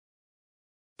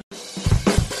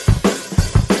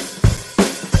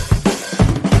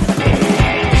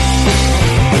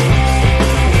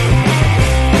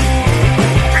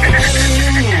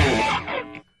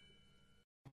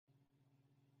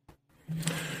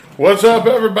What's up,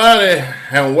 everybody,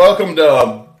 and welcome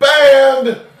to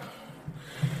Band,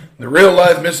 the real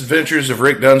life misadventures of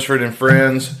Rick Dunsford and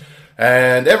friends.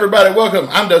 And everybody, welcome.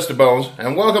 I'm Dusty Bones,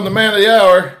 and welcome to Man of the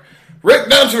Hour, Rick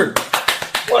Dunsford.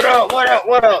 What up? What up?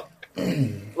 What up?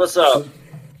 What's up?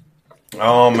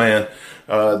 Oh man,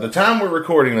 the time we're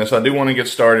recording this, I do want to get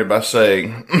started by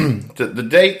saying the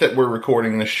date that we're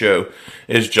recording this show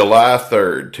is July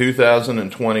 3rd,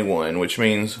 2021, which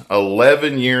means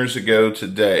 11 years ago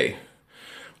today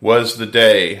was the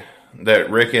day that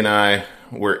Rick and I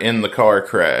were in the car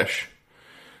crash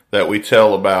that we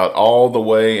tell about all the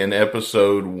way in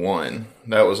episode 1.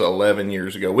 That was 11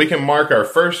 years ago. We can mark our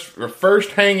first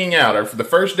hanging out, the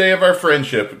first day of our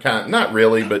friendship. Not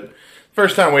really, but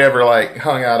first time we ever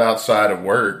hung out outside of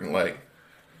work.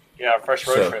 Our first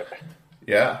road trip.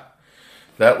 Yeah.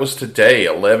 That was today,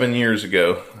 11 years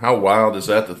ago. How wild is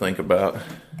that to think about?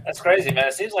 That's crazy, man.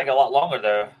 It seems like a lot longer,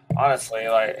 though. Honestly,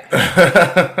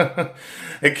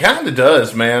 It kind of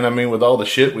does, man. I mean, with all the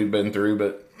shit we've been through,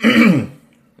 but even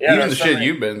the shit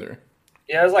you've been through.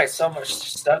 Yeah, there's so much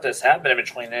stuff that's happened in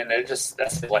between then. That's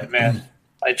man,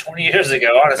 20 years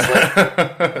ago,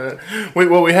 honestly.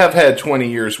 we have had 20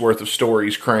 years worth of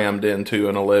stories crammed into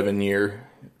an 11-year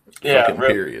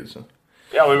period. So.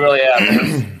 Yeah, we really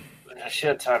have. A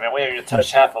shit ton, man. We haven't even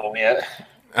touched half of them yet.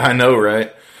 I know,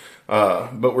 right?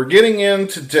 But we're getting in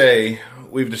today.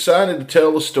 We've decided to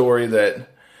tell a story that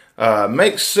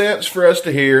makes sense for us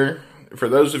to hear. For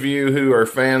those of you who are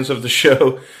fans of the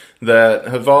show that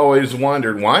have always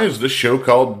wondered, why is this show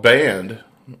called Band?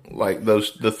 Like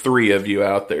the three of you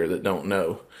out there that don't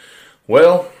know.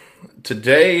 Well,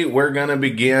 today we're going to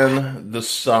begin the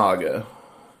saga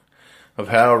of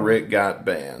how Rick got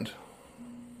banned.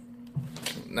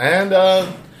 And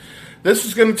this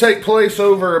is going to take place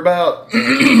over about,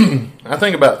 I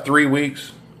think about 3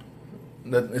 weeks.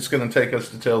 That it's going to take us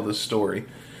to tell this story.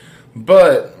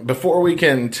 But before we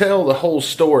can tell the whole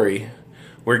story,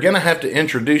 we're going to have to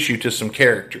introduce you to some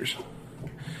characters.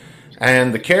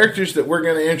 And the characters that we're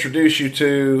going to introduce you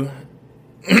to...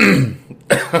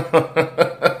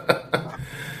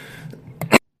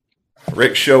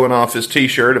 Rick's showing off his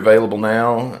t-shirt, available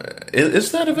now.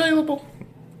 Is that available?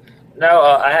 No,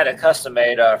 I had a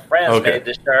custom-made, friends made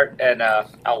this shirt, and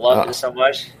I loved it so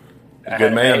much.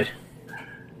 Good man.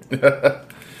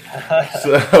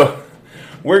 So,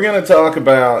 we're going to talk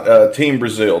about Team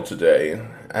Brazil today,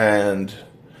 and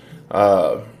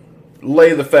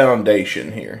lay the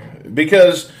foundation here.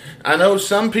 Because I know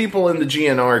some people in the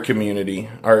GNR community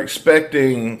are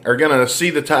going to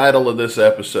see the title of this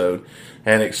episode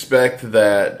and expect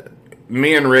that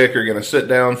me and Rick are going to sit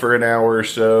down for an hour or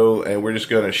so and we're just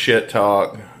going to shit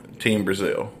talk Team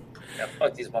Brazil. Yeah,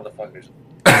 fuck these motherfuckers.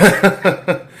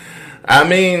 I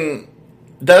mean,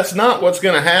 that's not what's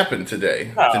going to happen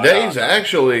today. Today's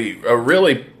actually a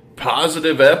really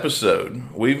positive episode.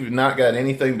 We've not got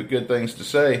anything but good things to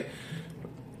say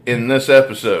in this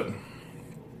episode.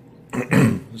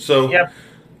 So,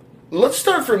 Let's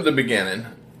start from the beginning.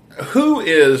 Who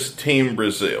is Team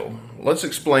Brazil? Let's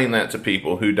explain that to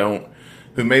people who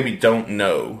maybe don't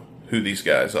know who these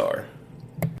guys are.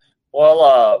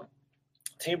 Well,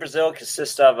 Team Brazil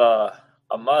consists of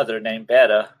a mother named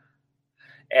Beta,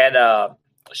 and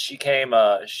she came.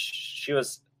 She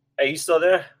was. Are you still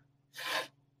there?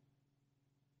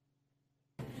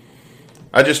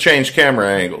 I just changed camera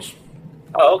angles.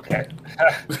 Oh, okay.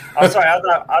 I'm sorry. I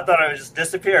thought it just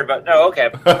disappeared, but no. Okay.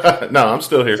 No, I'm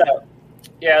still here.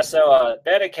 So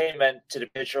Beta came into the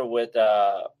picture with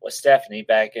Stephanie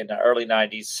back in the early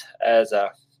 '90s as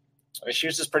she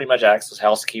was just pretty much Axel's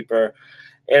housekeeper.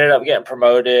 Ended up getting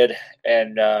promoted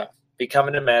and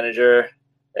becoming a manager,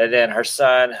 and then her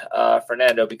son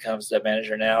Fernando becomes the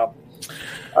manager now.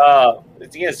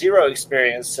 Zero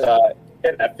experience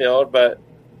in that field, but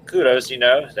kudos,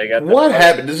 they got. What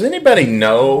happened? Does anybody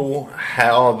know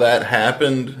how that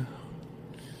happened?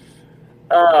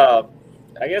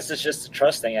 I guess it's just a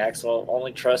trust thing. Axel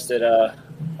only trusted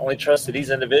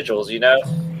these individuals,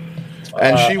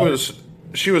 And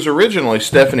she was originally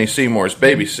Stephanie Seymour's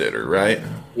babysitter, right?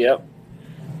 Yep.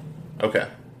 Okay.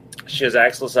 She was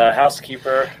Axel's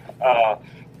housekeeper.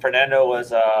 Fernando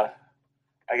was, I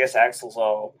guess, Axel's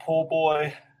pool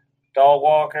boy, dog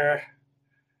walker,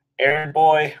 errand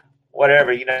boy,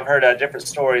 whatever. I've heard different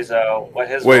stories. What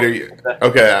his Wait, are you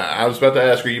okay? I was about to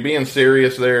ask, are you being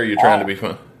serious there? Or are you trying to be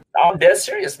fun? I'm dead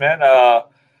serious, man.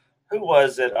 Who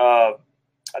was it? I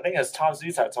think it was Tom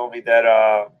Zutaut told me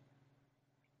that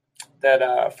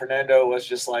Fernando was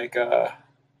just like I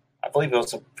believe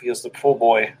he was the pool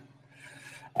boy.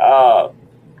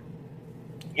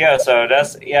 Yeah, so and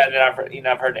then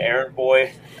I've heard Aaron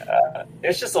Boy.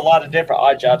 It's just a lot of different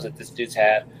odd jobs that this dude's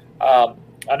had. I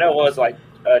know it was like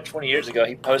 20 years ago.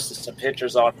 He posted some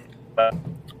pictures on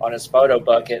his photo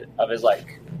bucket of his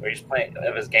where he's playing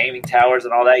of his gaming towers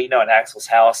and all that. In Axel's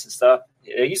house and stuff.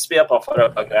 It used to be up on photo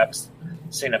bucket. I haven't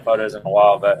seen the photos in a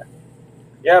while, but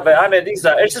yeah. But I mean, these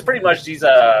it's just pretty much these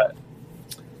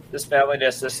this family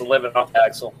that's just living off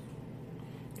Axel.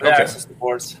 The Okay. Axel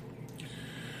supports.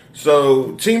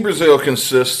 So Team Brazil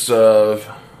consists of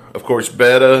course,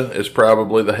 Beta is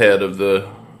probably the head of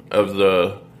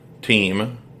the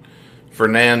team.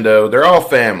 Fernando, they're all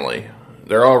family.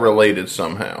 They're all related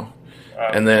somehow.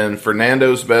 And then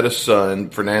Fernando's Beta's son.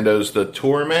 Fernando's the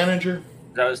tour manager?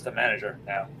 That was the manager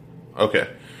now. Okay.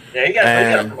 Yeah, he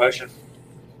got a promotion.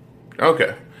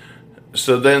 Okay.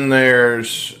 So then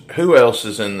there's... Who else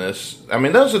is in this? I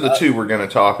mean, those are the two we're going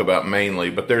to talk about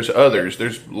mainly, but there's others.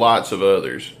 There's lots of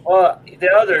others. Well, the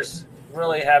others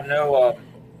really have no...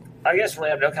 really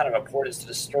have no kind of importance to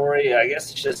the story. I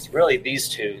guess it's just really these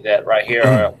two that right here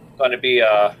are going to be...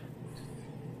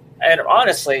 and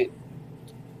honestly,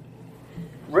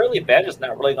 really, Beta's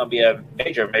not really going to be a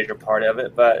major part of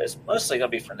it, but it's mostly going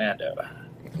to be Fernando.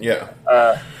 Yeah.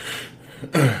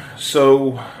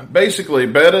 So basically,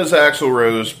 Beta's Axl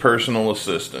Rose's personal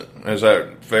assistant. Is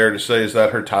that fair to say? Is that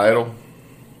her title?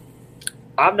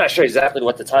 I'm not sure exactly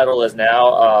what the title is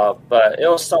now, but it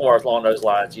was somewhere along those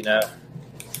lines,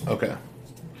 Okay.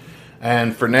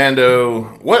 And Fernando,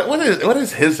 what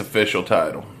is his official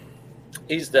title?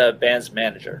 He's the band's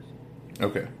manager.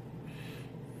 Okay.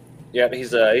 Yeah,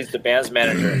 he's the band's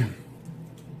manager.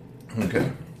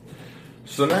 Okay.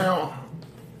 So now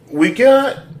we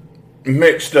got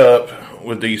mixed up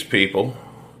with these people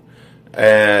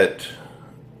at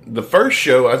the first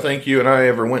show I think you and I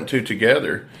ever went to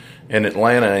together in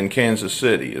Atlanta and Kansas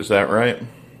City. Is that right?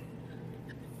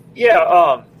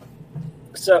 Yeah.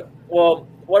 So, well,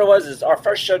 what it was is our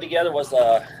first show together was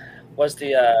the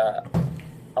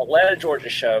Atlanta, Georgia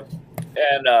show,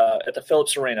 and at the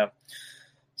Phillips Arena.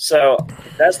 So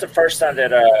that's the first time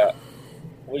that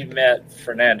we met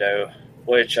Fernando,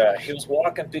 which he was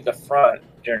walking through the front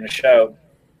during the show,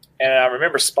 and I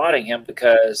remember spotting him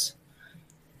because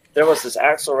there was this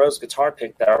Axl Rose guitar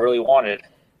pick that I really wanted.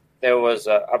 There was,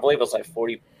 I believe it was like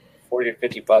 40 or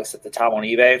 $50 at the time on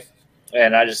eBay,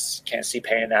 and I just can't see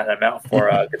paying that amount for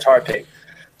a guitar pick.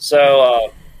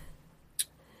 So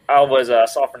I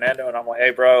saw Fernando, and I'm like, "Hey,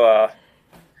 bro,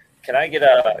 can I get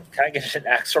an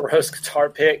Axl Rose guitar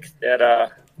pick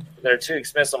that they're too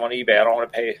expensive on eBay? I don't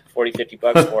want to pay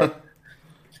 $50 for it."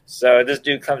 So this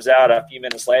dude comes out a few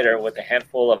minutes later with a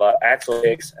handful of Axl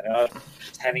picks and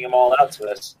just handing them all out to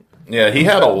us. Yeah, he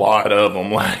had a lot of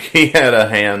them. Like, he had a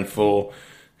handful.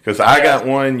 Because I got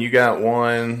one, you got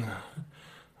one.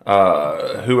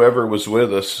 Whoever was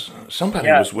with us, somebody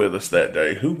was with us that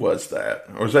day. Who was that?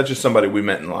 Or was that just somebody we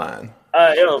met in line?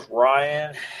 It was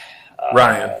Ryan.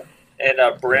 Ryan.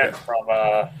 And Brent from...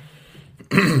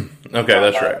 okay,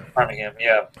 that's right. Birmingham,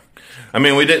 yeah. I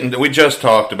mean, we just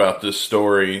talked about this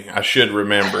story. I should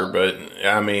remember, but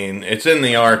I mean, it's in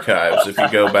the archives if you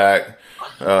go back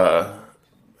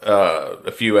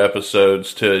a few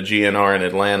episodes to GNR in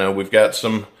Atlanta. We've got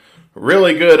some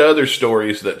really good other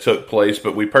stories that took place,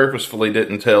 but we purposefully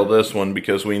didn't tell this one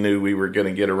because we knew we were going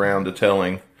to get around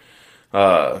to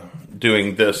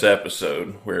doing this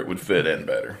episode where it would fit in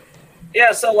better.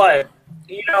 Yeah, so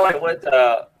with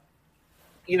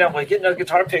getting those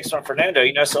guitar picks from Fernando,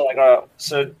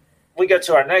 so we go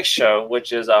to our next show,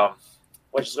 which is going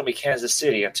to be Kansas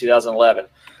City in 2011.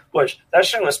 Which that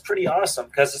show was pretty awesome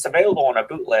because it's available on a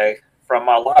bootleg from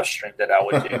my live stream that I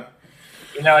would do.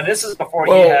 And this is before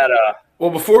you had Well,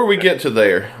 before we get to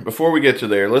there,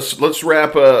 let's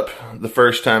wrap up the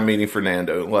first time meeting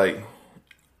Fernando. Like,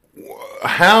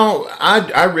 how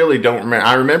I really don't remember.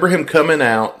 I remember him coming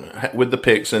out with the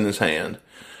picks in his hand.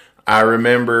 I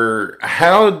remember,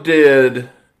 how did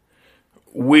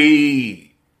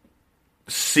we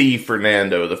see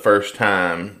Fernando the first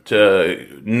time,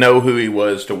 to know who he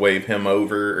was, to wave him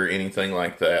over or anything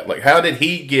like that? Like, how did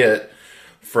he get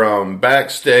from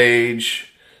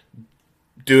backstage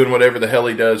doing whatever the hell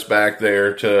he does back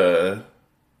there to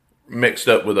mixed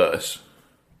up with us?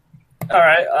 All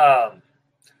right.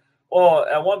 Well,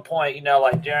 at one point,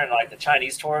 during the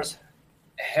Chinese tours,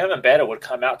 him and Beta would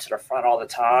come out to the front all the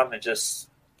time and just,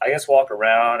 I guess, walk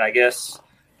around. I guess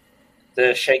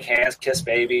to shake hands, kiss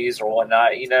babies, or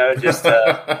whatnot. Just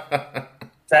to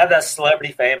have that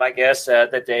celebrity fame, I guess,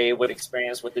 that they would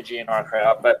experience with the GNR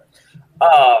crowd. But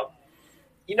I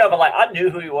knew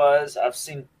who he was. I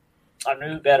knew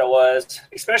who Beta was,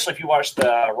 especially if you watched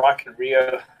the Rock in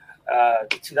Rio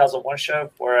the 2001 show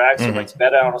where Axel brings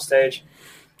Beta on stage.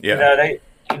 Yeah.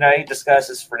 He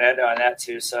discusses Fernando on that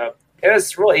too. So it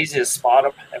was real easy to spot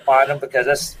him and find him because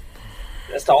that's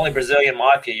the only Brazilian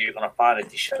mafia you're going to find at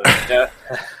these shows. You know?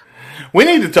 We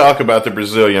need to talk about the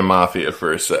Brazilian mafia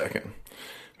for a second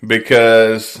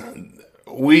because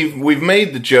we've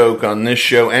made the joke on this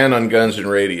show and on Guns and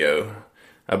Radio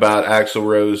about Axl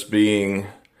Rose being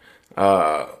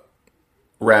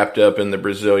wrapped up in the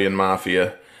Brazilian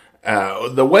mafia.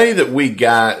 The way that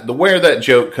where that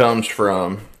joke comes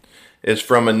from is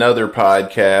from another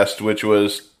podcast, which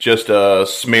was just a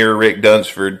Smear Rick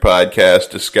Dunsford podcast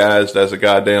disguised as a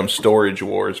goddamn Storage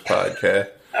Wars podcast.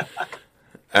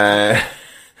 I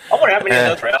wonder how many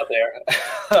of those are out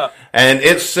there. And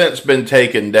it's since been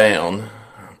taken down.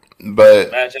 But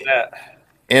imagine that.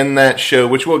 In that show,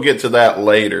 which we'll get to that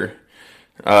later,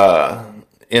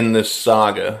 in this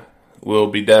saga, we'll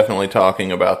be definitely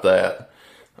talking about that.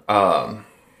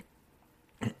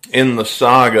 In the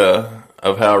saga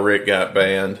of how Rick got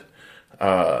banned,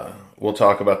 we'll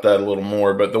talk about that a little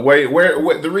more. But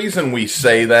the reason we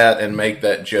say that and make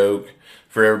that joke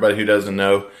for everybody who doesn't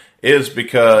know is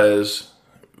because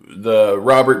the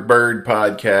Robert Byrd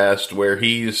podcast, where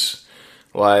he's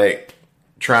like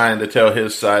trying to tell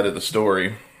his side of the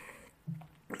story,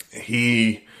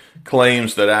 he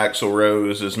claims that Axl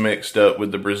Rose is mixed up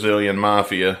with the Brazilian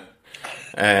mafia,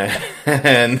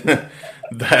 and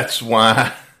that's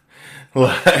why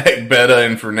like Beta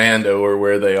and Fernando are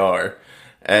where they are,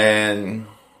 and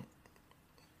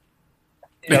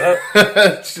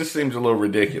it just seems a little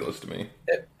ridiculous to me.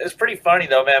 It's pretty funny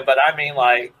though, man. But I mean,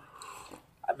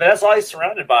 that's all he's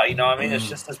surrounded by. You know, I mean, it's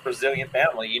just this Brazilian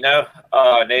family. You know,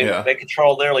 they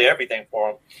control literally everything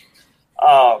for him.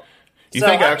 You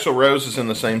think Axl Rose is in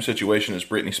the same situation as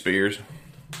Britney Spears?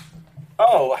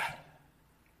 Oh,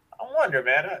 I wonder,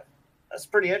 man. That's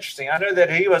pretty interesting. I know that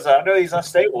I know he's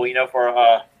unstable. You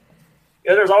know,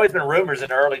 there's always been rumors in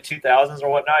the early 2000s or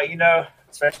whatnot. You know,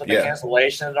 especially the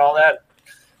cancellation and all that.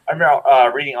 I remember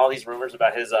reading all these rumors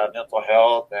about his mental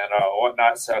health and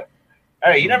whatnot. So,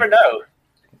 hey, you never know.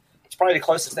 It's probably the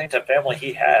closest thing to family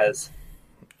he has.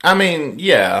 I mean,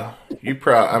 yeah,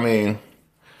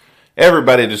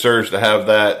 everybody deserves to have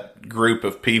that group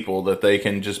of people that they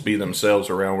can just be themselves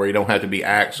around, where you don't have to be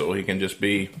Axl. He can just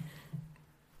be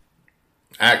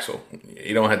Axl.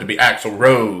 You don't have to be Axl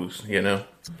Rose, you know?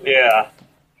 Yeah.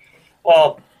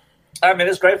 Well, I mean,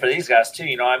 it's great for these guys, too.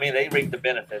 You know, I mean, they reap the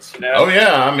benefits, you know? Oh,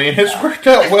 yeah. I mean, it's worked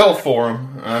out well for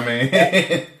them. I mean,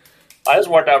 it's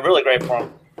worked out really great for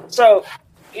them. So,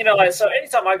 you know, so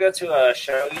anytime I go to a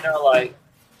show, you know,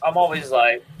 I'm always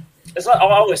I'm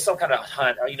always some kind of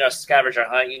hunt, or, you know, scavenger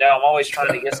hunt. You know, I'm always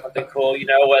trying to get something cool, you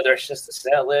know, whether it's just a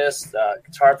set list,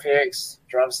 guitar picks,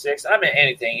 drumsticks, I mean,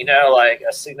 anything, you know, like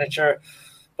a signature.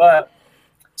 But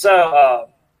so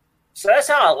that's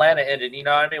how Atlanta ended. You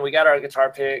know what I mean? We got our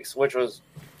guitar picks, which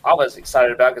I was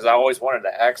excited about because I always wanted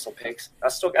the Axl picks. I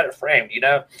still got it framed, you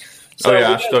know? So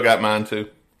I still got mine too.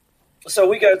 So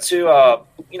we go to,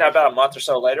 you know, about a month or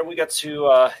so later, we go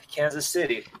to Kansas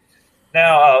City.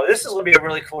 Now, this is going to be a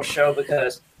really cool show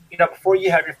because, you know, before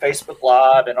you have your Facebook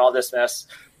Live and all this mess,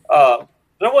 there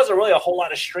wasn't really a whole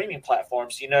lot of streaming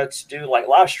platforms, you know, to do like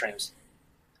live streams.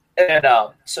 And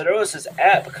so there was this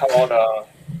app called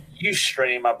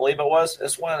Ustream, I believe it was.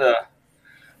 It's one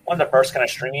of the first kind of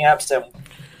streaming apps.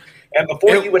 And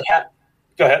before you would have,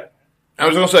 go ahead. I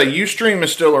was going to say Ustream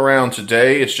is still around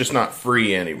today. It's just not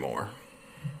free anymore.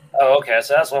 Oh, okay.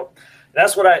 So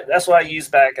that's what I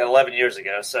used back 11 years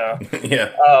ago. So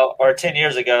yeah, or 10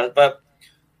 years ago. But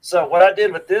so what I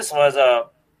did with this was,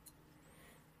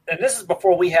 and this is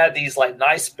before we had these like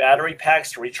nice battery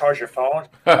packs to recharge your phone.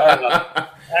 I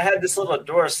had this little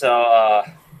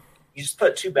Duracell. You just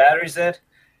put 2 batteries in,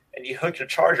 and you hook your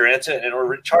charger into it, and it'll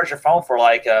recharge your phone for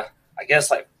like I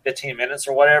guess like 15 minutes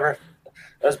or whatever.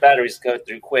 Those batteries go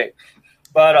through quick.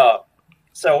 But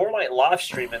so we're like live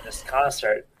streaming this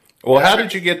concert. Well,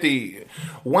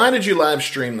 why did you live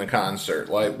stream the concert?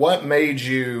 Like, what gave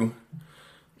you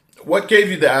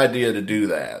the idea to do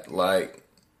that? Like,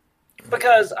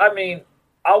 because I mean,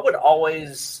 I would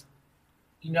always,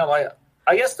 you know, like,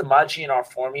 I guess my GNR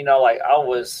forum, you know, like that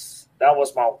was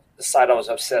the site I was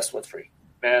obsessed with for,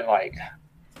 man, like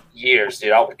years,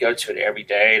 dude. I would go to it every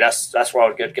day. That's where I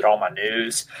would go to get all my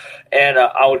news, and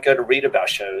I would go to read about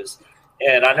shows.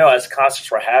 And I know as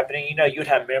concerts were happening, you know, you'd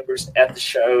have members at the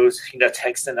shows, you know,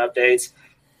 texting updates.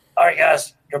 All right,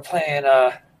 guys, they're playing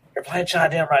John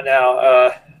Denver right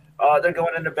now. They're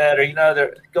going into bed, or, you know,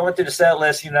 they're going through the set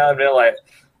list, you know, and they're like,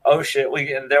 oh shit,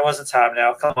 there was a time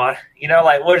now. Come on. You know,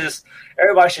 like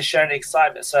everybody's just sharing the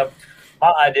excitement. So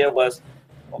my idea was,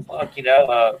 well, fuck,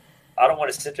 I don't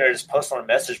want to sit there and just post on a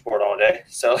message board all day.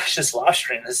 So let's just live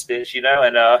stream this bitch,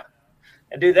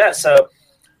 and do that. So,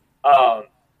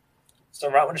 so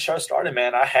right when the show started,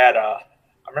 man, I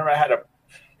remember I had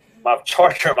my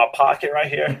charger in my pocket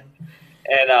right here,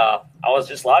 and I was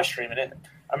just live streaming it.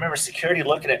 I remember security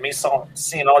looking at me,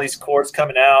 seeing all these cords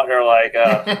coming out. They're like,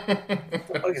 what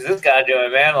the fuck is this guy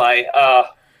doing, man? Like,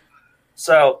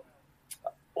 so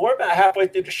we're about halfway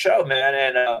through the show, man,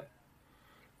 and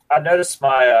I noticed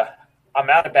I'm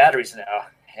out of batteries now,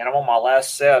 and I'm on my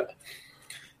last set,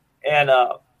 and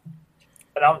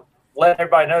I'm letting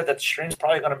everybody know that the stream's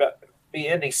probably going to be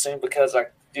ending soon because I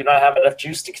do not have enough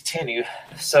juice to continue.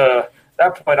 So at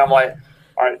that point, I'm like,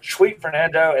 all right, tweet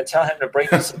Fernando and tell him to bring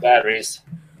me some batteries.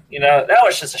 That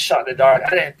was just a shot in the dark. I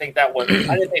didn't think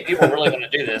people were really going to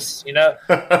do this,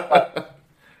 But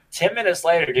 10 minutes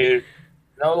later, dude,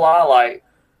 no lie, like,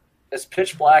 it's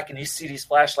pitch black and you see these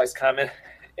flashlights coming,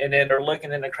 and then they're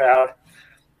looking in the crowd,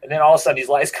 and then all of a sudden these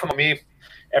lights come on me,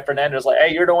 and Fernando's like,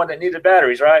 hey, you're the one that needed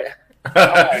batteries, right?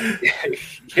 I'm like,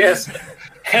 yes.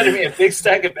 Handed me a big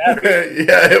stack of batteries.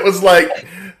 Yeah, it was like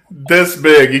this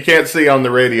big. You can't see on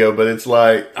the radio, but it's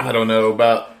like, I don't know,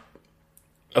 about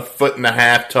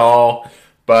 1.5 feet tall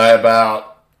by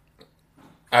about,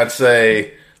 I'd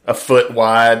say, 1 foot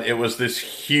wide. It was this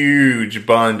huge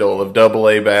bundle of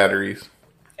AA batteries.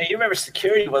 And you remember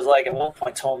security was like at one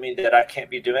point told me that I can't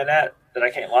be doing that I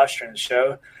can't live stream the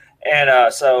show.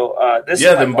 And so this is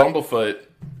them Bumblefoot.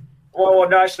 Well,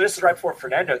 no, actually, this is right before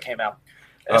Fernando came out.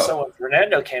 And so when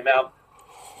Fernando came out,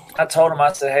 I told him,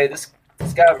 I said, hey, this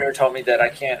guy over here told me that I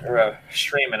can't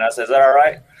stream. And I said, is that all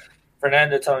right?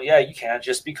 Fernando told me, yeah, you can.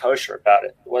 Just be kosher about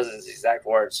it. It wasn't his exact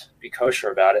words. Be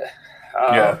kosher about it.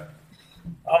 Yeah.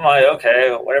 I'm like,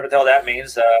 okay, whatever the hell that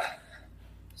means.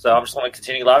 So I'm just going to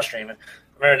continue live streaming.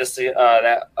 I remember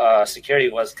that security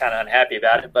was kind of unhappy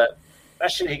about it, but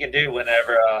that shit he can do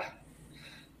whenever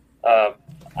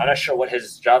I'm not sure what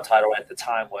his job title at the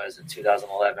time was in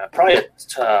 2011. Probably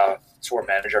tour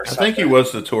manager or something. I think he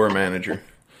was the tour manager.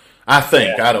 I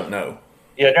think. Yeah. I don't know.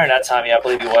 Yeah, during that time, I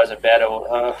believe he was in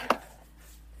Beto.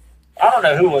 I don't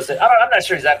know who was it. I'm not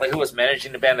sure exactly who was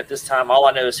managing the band at this time. All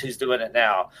I know is who's doing it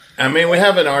now. I mean, we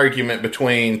have an argument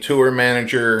between tour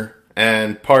manager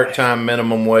and part-time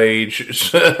minimum wage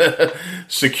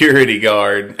security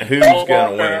guard. Who's going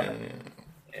to win?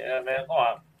 Yeah, man. Come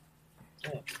on.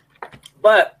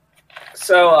 But,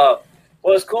 so,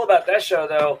 what was cool about that show,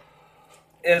 though,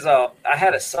 is I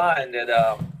had a sign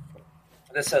that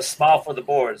says "Smile for the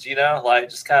Boards," like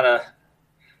just kind of,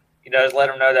 just let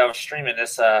them know that I was streaming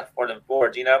this for the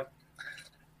boards,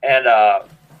 And I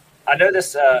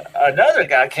noticed another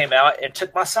guy came out and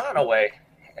took my sign away.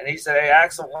 And he said, hey,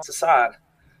 Axel wants a sign.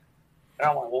 And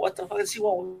I'm like, well, what the fuck does he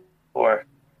want for?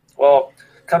 Well,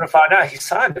 come to find out, he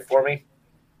signed it for me,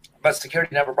 but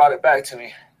security never brought it back to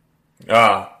me.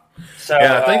 So,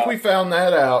 yeah, I think we found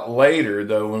that out later,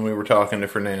 though, when we were talking to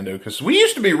Fernando, because we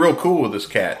used to be real cool with this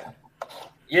cat.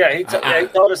 Yeah, he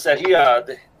told us that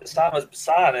the sign was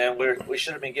signed, and we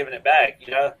should have been giving it back,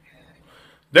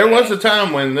 There was a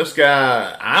time when this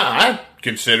guy, I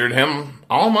considered him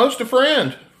almost a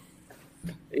friend.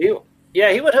 He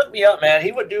would hook me up, man.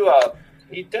 He would do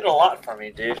he did a lot for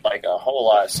me, dude, like a whole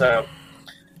lot. So,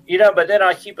 but then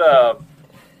I keep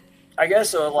I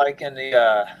guess like in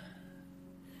the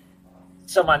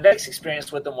so my next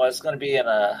experience with him was going to be in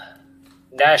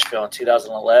Nashville in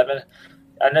 2011.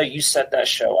 I know you set that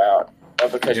show out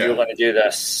because you were going to do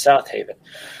the South Haven,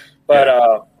 but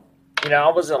I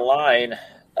was in line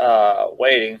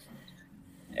waiting,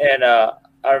 and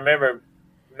I remember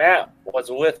Matt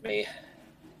was with me.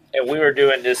 And we were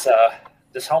doing this.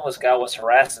 This homeless guy was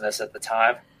harassing us at the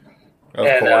time. Of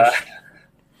course,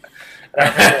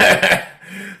 that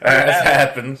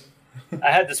happens.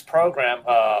 I had this program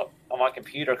on my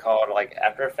computer called like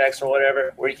After Effects or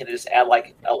whatever, where you can just add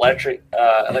like electricity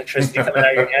coming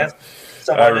out of your hands.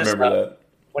 So I remember that.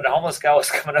 When the homeless guy was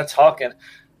coming up talking,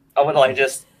 I would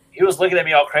he was looking at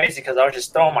me all crazy because I was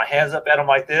just throwing my hands up at him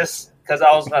like this because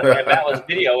I was going to Matt was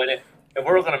videoing it. And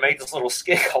we were going to make this little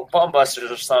skit called Bum Busters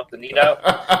or something,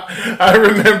 I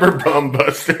remember Bum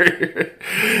Buster.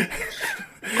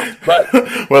 But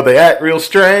well, they act real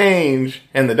strange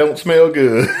and they don't smell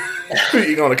good. Who are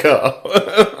you going to call?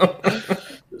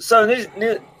 So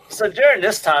during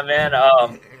this time, man,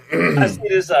 I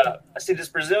see this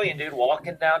Brazilian dude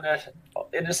walking down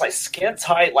in this like skin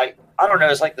tight, like I don't know,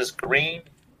 it's like this green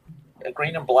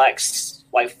and black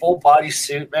like full body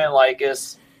suit, man, like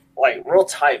it's. Like real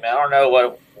tight, man. I don't know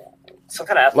what some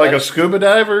kind of athletic. Like a scuba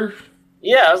diver.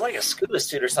 Yeah, it was like a scuba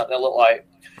suit or something. It looked like.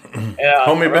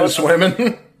 Homie been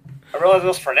swimming. I realized it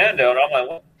was Fernando, and I'm like,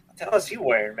 what the hell is he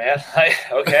wearing, man? Like,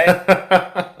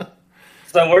 okay.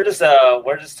 So we're just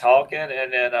talking,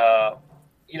 and then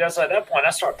so at that point I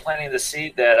start planting the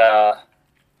seed that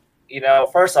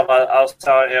first off I was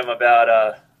telling him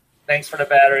about thanks for the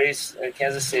batteries in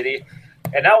Kansas City,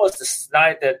 and that was the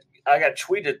night that I got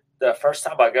tweeted the first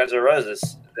time by Guns N'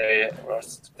 Roses. They were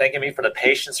thanking me for the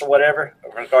patience or whatever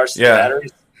in regards to the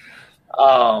batteries.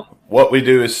 What we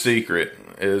do is secret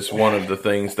is one of the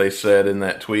things they said in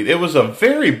that tweet. It was a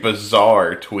very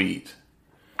bizarre tweet.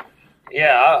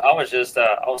 Yeah, I was just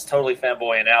I was totally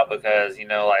fanboying out because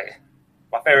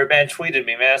my favorite band tweeted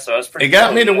me, man. So it was pretty. It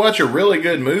got me to watch a really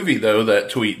good movie though. That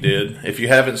tweet did. If you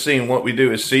haven't seen What We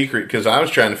Do Is Secret, because I was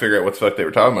trying to figure out what the fuck they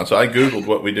were talking about, so I googled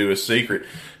What We Do Is Secret,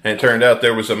 and it turned out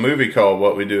there was a movie called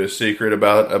What We Do Is Secret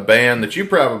about a band that you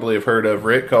probably have heard of,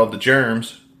 Rick, called The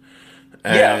Germs.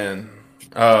 And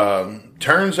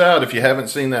turns out, if you haven't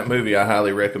seen that movie, I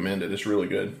highly recommend it. It's really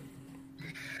good.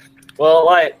 Well,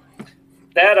 like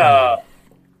that.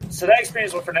 So that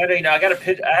experience with Fernando, I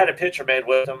had a picture made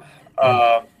with him.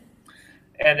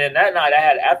 And then that night I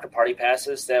had after party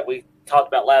passes that we talked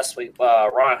about last week.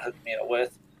 Ron hooked me up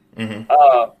with. Mm-hmm.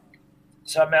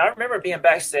 So I remember being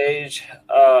backstage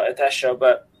at that show,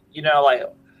 but I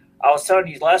was telling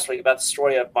you last week about the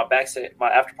story of my backstage, my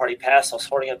after party pass. I was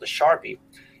holding up the Sharpie,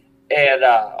 and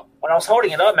when I was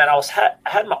holding it up, man, I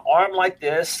had my arm like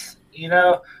this, and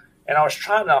I was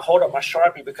trying to hold up my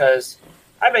Sharpie because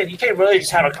you can't really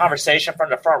just have a conversation from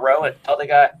the front row and tell the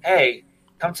guy, hey,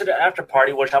 come to the after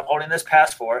party, which I'm holding this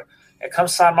pass for, and come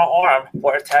sign my arm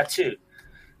for a tattoo.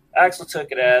 Axl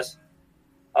took it as,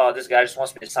 oh, this guy just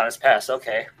wants me to sign his pass.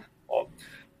 Okay. Well,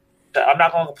 I'm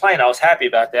not going to complain. I was happy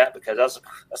about that because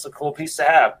that's a cool piece to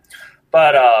have.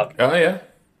 But, oh, yeah.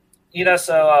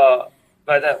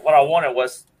 What I wanted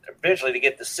was eventually to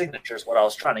get the signatures, what I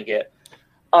was trying to get.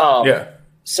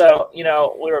 So, we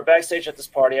were backstage at this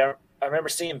party. I remember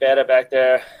seeing Beta back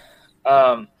there.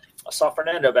 I saw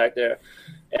Fernando back there,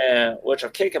 and which I'm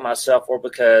kicking myself for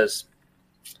because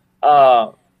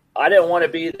I didn't want to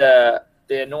be the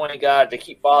annoying guy to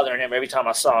keep bothering him every time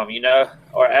I saw him,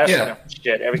 or asking him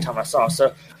shit every time I saw him.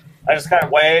 So I just kind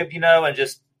of waved, and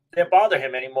just didn't bother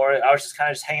him anymore. I was just kind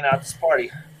of hanging out at this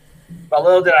party. But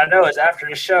little did I know is after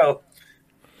the show,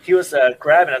 he was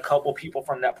grabbing a couple people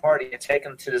from that party and taking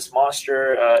them to this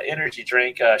Monster energy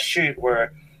drink shoot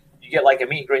where you get like a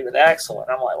meet and greet with Axl. And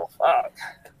I'm like, well, fuck.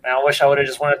 Man, I wish I would have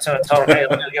just went up to him and told him, hey,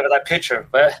 let me give it that picture.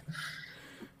 But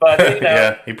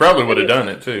yeah, he probably would have done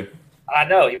it too. I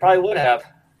know he probably would have.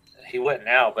 He wouldn't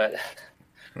now, but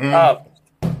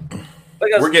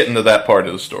we're getting to that part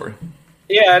of the story.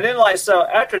 Yeah, and then so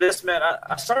after this, man,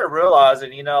 I started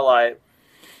realizing,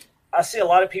 I see a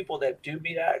lot of people that do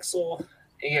meet Axl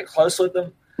and get close with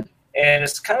them, and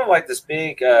it's kind of like this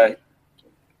big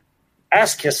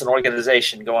ass kissing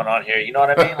organization going on here. You know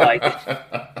what I mean? Like,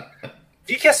 if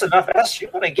you kiss enough ass,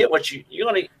 you're gonna get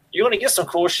you're gonna get some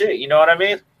cool shit. You know what I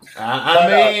mean?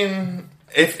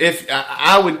 If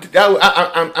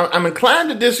I'm inclined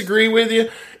to disagree with you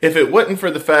if it wasn't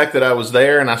for the fact that I was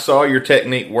there and I saw your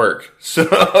technique work. So,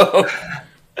 all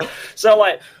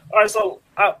right. So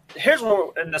here's where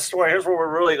in the story. Here's where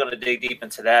we're really going to dig deep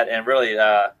into that, and really,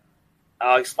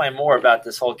 I'll explain more about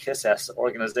this whole Kiss Ass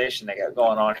organization they got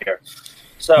going on here.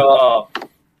 So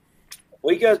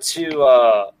we go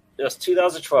to it was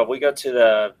 2012. We go to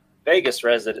the Vegas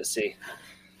residency,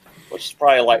 which is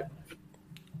probably like.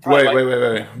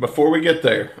 Wait. Before we get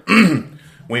there,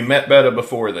 we met Betta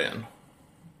before then.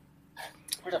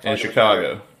 In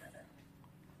Chicago.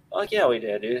 Oh, yeah, we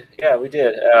did, dude. Yeah, we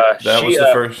did. That was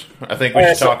the first. I think we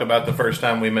should talk about the first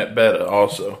time we met Betta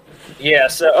also. Yeah,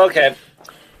 so, okay.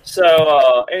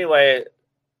 So, anyway,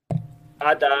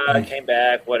 I died, I came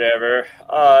back, whatever.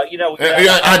 I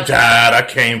died, I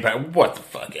came back. What the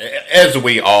fuck? As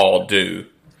we all do.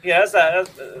 Yeah,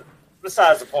 that's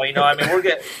besides the point. We're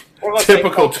going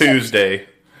typical Tuesday.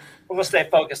 We're going to stay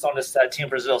focused on this Team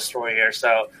Brazil story here.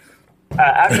 So,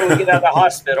 after we get out of the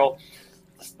hospital,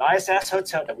 this nice ass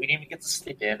hotel that we didn't even get to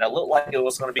sleep in, it looked like it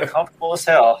was going to be comfortable as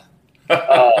hell.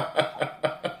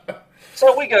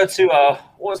 So we go to what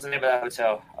was the name of that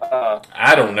hotel?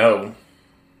 I don't know.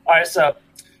 All right, so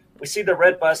we see the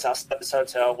red bus outside this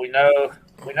hotel. We know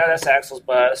that's Axl's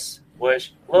bus.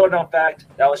 Which, little known fact,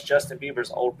 that was Justin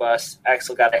Bieber's old bus.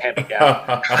 Axl got a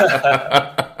hand-me-down.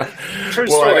 True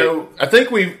story. I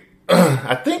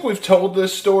think we've told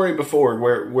this story before,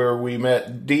 where we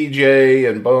met DJ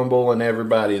and Bumble and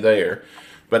everybody there.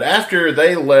 But after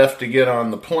they left to get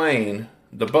on the plane,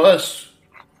 the bus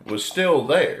was still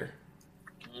there.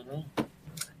 Mm-hmm.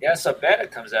 Yeah, so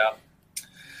Bennett comes out,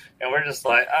 and we're just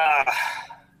like,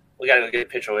 we got to go get a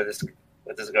picture with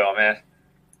this girl, man.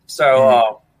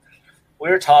 So we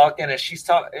were talking, and she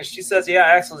says, yeah,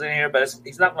 Axel's in here, but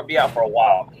he's not going to be out for a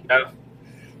while, you know.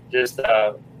 Just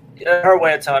her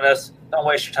way of telling us, don't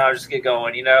waste your time, just get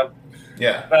going, you know.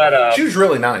 Yeah. But she was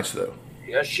really nice, though.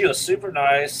 Yeah, she was super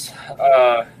nice. She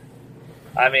was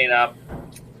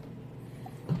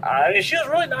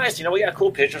really nice. You know, we got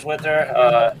cool pictures with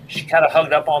her. She kind of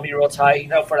hugged up on me real tight, you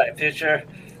know, for that picture.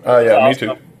 Oh, yeah, me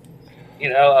too. You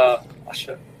know, I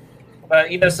should.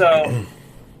 But, you know, so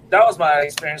that was my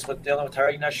experience with dealing with her.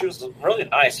 You know, she was really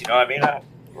nice. You know, I mean, I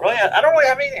don't really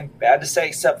have anything bad to say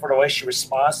except for the way she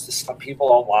responds to some people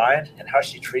online and how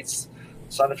she treats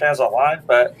some of the fans online.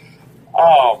 But,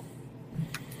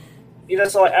 you know,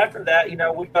 so after that, you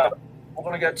know, we're going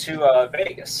to go to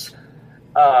Vegas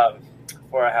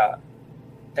for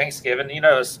Thanksgiving. You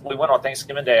know, we went on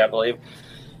Thanksgiving Day, I believe.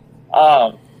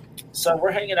 So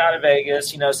we're hanging out in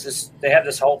Vegas. You know, they have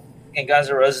this whole Guns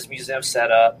N' Roses museum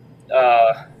set up.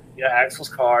 You know, Axl's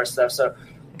car and stuff. So,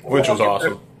 which was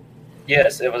awesome.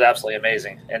 Yes, it was absolutely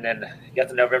amazing. And then you got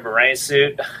the November Rain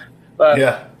suit. But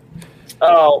yeah.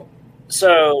 Oh,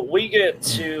 so we get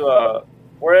to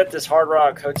we're at this Hard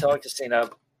Rock Hotel and Casino,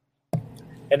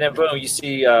 and then boom, you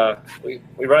see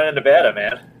we run into Beta,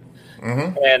 man.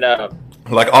 Mm-hmm. And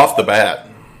like off the bat.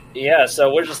 Yeah,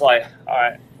 so we're just like, all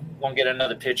right, we're gonna get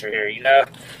another picture here, you know.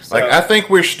 So, like I think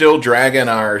we're still dragging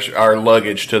our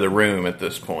luggage to the room at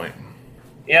this point.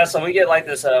 Yeah, so we get like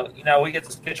this, you know, we get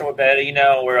this picture with Betty, you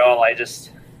know, we're all like,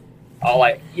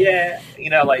 yeah, you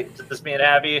know, like just being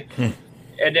happy.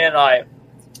 And then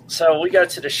so we go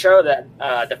to the show that,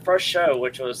 the first show,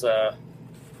 which was, I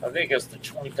think it was the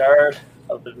 23rd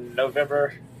of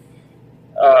November.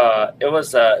 It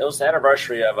was the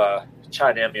anniversary of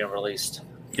China being released.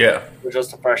 Yeah. Which was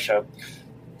the first show.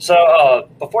 So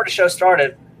before the show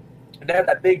started, they had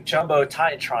that big jumbo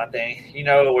Titantron thing, you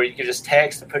know, where you could just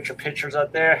text and put your pictures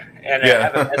up there and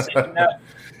have a message, you know.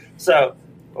 So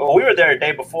we were there the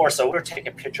day before, so we were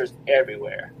taking pictures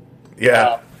everywhere.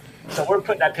 Yeah. So we're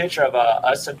putting that picture of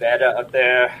us and Beta up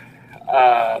there,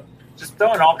 just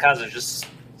throwing all kinds of just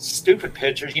stupid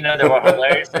pictures, you know, that were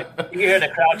hilarious. You can hear the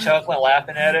crowd chuckling,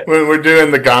 laughing at it. When we're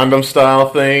doing the Gundam style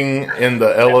thing in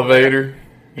the elevator.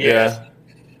 Yes. Yeah.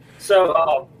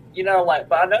 So, you know,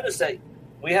 but I noticed that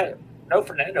no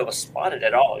Fernando was spotted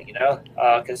at all, you know,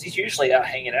 because he's usually out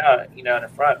hanging out, you know, in the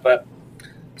front. But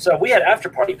so we had after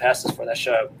party passes for that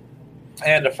show,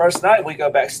 and the first night we go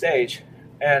backstage,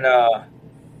 and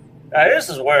this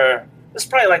is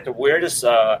probably like the weirdest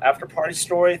after party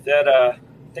story that I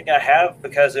think I have,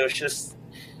 because it was just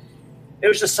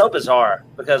so bizarre,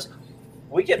 because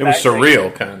we get it was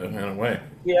surreal kind of in a way.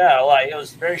 Yeah, like it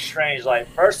was very strange. Like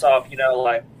first off, you know,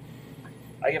 like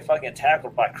I get fucking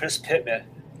tackled by Chris Pittman.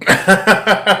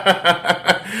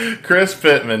 Chris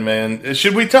Pittman, man.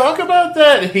 Should we talk about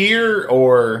that here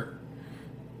or?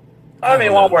 I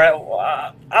mean, while we're at,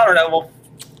 I don't know. Well,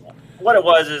 what it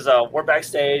was is we're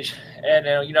backstage,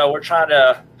 and you know, we're trying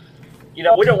to, you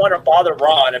know, we don't want to bother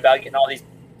Ron about getting all these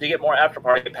to get more after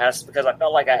party passes, because I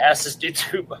felt like I asked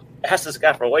this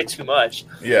guy for way too much.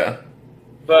 Yeah.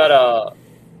 But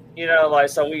you know, like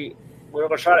so we were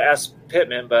gonna try to ask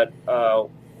Pittman, but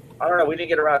I don't know. We didn't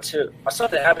get around to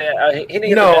something happened. I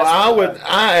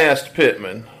asked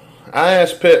Pittman.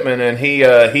 And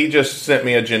he just sent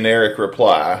me a generic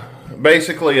reply,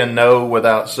 basically a no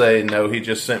without saying no. He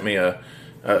just sent me a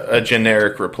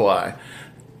generic reply.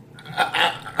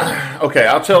 Okay,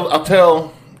 I'll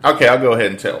tell. Okay, I'll go ahead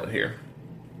and tell it here.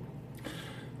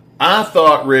 I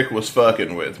thought Rick was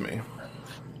fucking with me.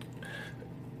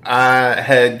 I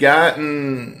had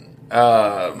gotten.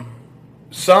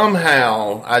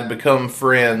 Somehow I'd become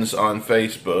friends on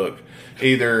Facebook.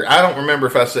 Either, I don't remember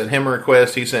if I sent him a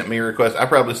request, he sent me a request. I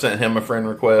probably sent him a friend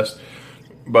request,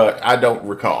 but I don't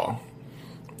recall.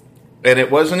 And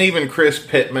it wasn't even Chris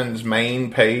Pittman's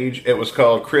main page. It was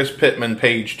called Chris Pittman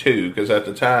Page 2, because at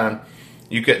the time,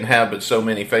 you couldn't have but so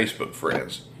many Facebook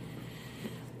friends.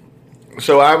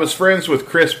 So I was friends with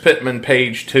Chris Pittman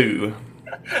Page 2.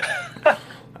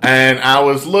 And I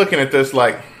was looking at this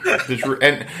like,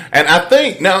 and I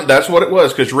think, no, that's what it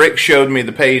was, because Rick showed me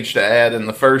the page to add in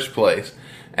the first place.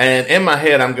 And in my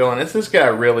head, I'm going, does this guy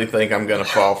really think I'm going to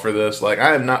fall for this? Like,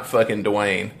 I am not fucking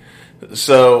Dwayne.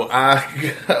 So I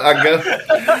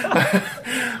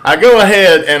go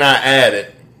ahead and I add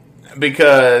it.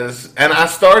 And I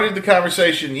started the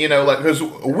conversation, you know, like, because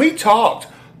we talked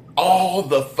all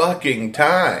the fucking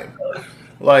time.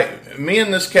 Like, me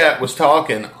and this cat was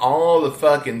talking all the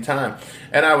fucking time.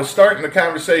 And I was starting the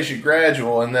conversation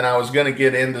gradual, and then I was going to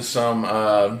get into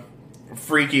some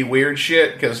freaky weird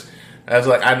shit, because I was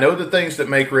like, I know the things that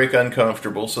make Rick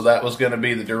uncomfortable, so that was going to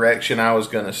be the direction I was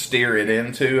going to steer it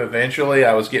into. Eventually,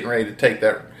 I was getting ready to take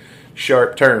that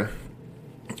sharp turn.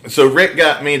 So Rick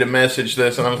got me to message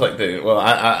this, and I was like, dude, well,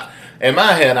 I in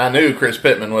my head, I knew Chris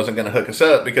Pittman wasn't going to hook us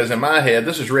up, because in my head,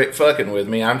 this is Rick fucking with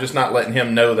me. I'm just not letting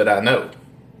him know that I know.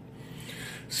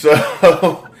 So,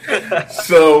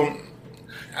 so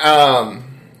I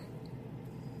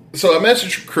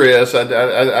messaged Chris.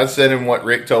 I sent him what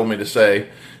Rick told me to say,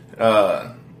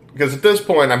 because at this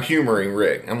point I'm humoring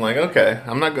Rick. I'm like, okay,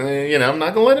 I'm not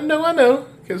gonna let him know I know,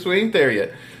 because we ain't there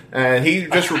yet. And he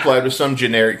just replied with some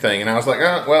generic thing, and I was like,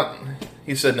 oh, well,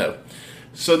 he said no.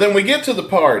 So then we get to the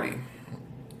party.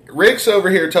 Rick's over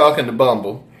here talking to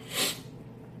Bumble.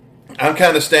 I'm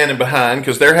kind of standing behind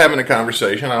because they're having a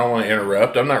conversation. I don't want to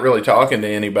interrupt. I'm not really talking to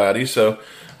anybody, so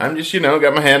I'm just,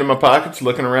 got my hand in my pockets,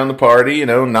 looking around the party,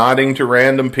 nodding to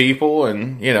random people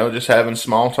and, just having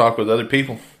small talk with other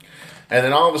people. And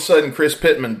then all of a sudden, Chris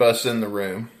Pittman busts in the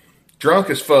room, drunk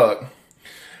as fuck,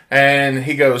 and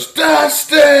he goes,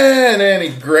 Dustin! And he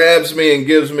grabs me and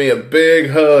gives me a big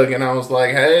hug, and I was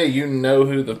like, hey, you know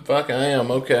who the fuck I am,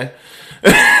 okay.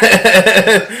 And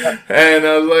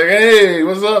I was like, hey,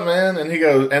 what's up, man? And he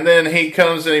goes, and then he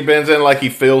comes and he bends in like he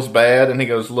feels bad, and he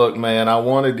goes, look, man, I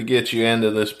wanted to get you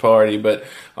into this party, but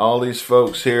all these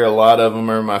folks here, a lot of them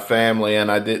are my family,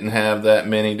 and I didn't have that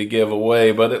many to give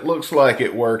away, but it looks like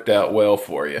it worked out well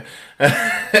for you.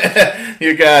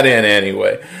 You got in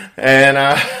anyway. And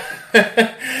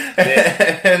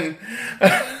and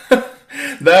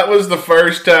that was the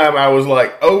first time I was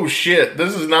like, oh shit,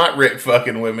 this is not Rick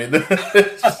fucking with me.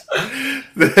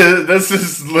 This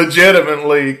is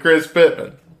legitimately Chris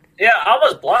Pittman. Yeah, I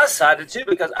was blindsided too,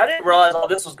 because I didn't realize all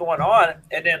this was going on.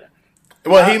 And then,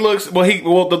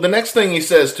 the next thing he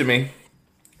says to me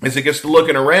is he gets to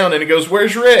looking around and he goes,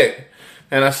 where's Rick?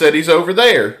 And I said, he's over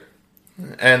there.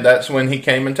 And that's when he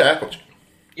came and tackled you.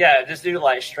 Yeah, this dude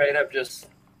like straight up just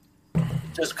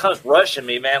comes rushing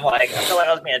me, man. Like, I feel like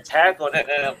I was being tackled,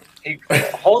 and he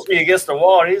holds me against the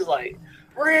wall, and he's like,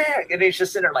 Rick, and he's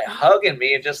just sitting there like hugging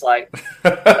me, and just like,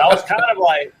 I was kind of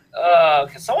like,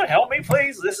 can someone help me,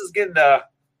 please? This is getting, I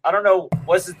don't know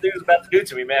what this dude's about to do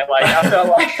to me, man. Like, I felt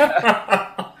like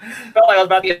I was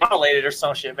about to get violated or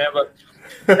some shit, man. But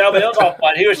it was all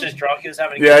fun. He was just drunk. He was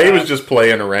having a good time. He was just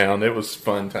playing around. It was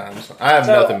fun times. I have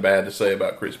nothing bad to say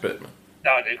about Chris Pittman.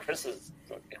 No, dude, Chris is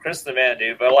the man,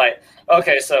 dude. But like,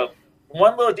 okay, so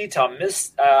one little detail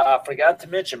I forgot to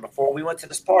mention before we went to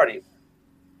this party.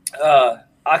 I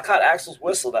caught Axl's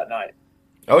whistle that night.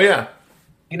 Oh yeah.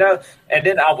 And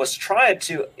then I was trying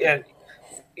to, and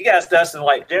you guys, Dustin,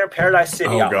 like during Paradise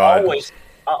City, I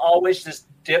always just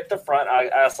dip the front.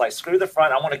 I was like, screw the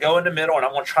front. I want to go in the middle, and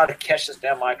I want to try to catch this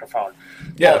damn microphone.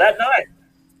 Yeah. Well, that night,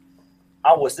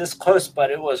 I was this close,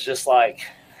 but it was just like,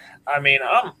 I mean,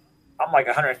 I'm like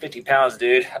 150 pounds,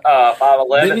 dude.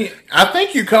 5'11". I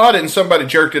think you caught it and somebody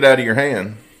jerked it out of your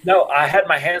hand. No, I had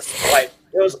my hands like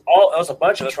it was a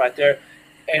bunch of us right there,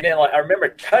 and then like I remember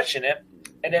touching it,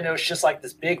 and then it was just like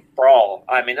this big brawl.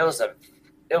 I mean, it was. I'm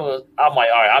like,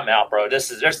 all right, I'm out, bro. I'm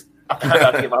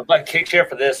about to get my butt kicked here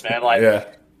for this, man. Like, yeah.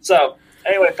 So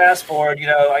anyway, fast forward.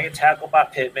 I get tackled by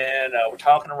Pittman. We're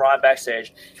talking to Ron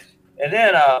backstage, and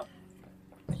then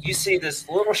you see this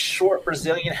little short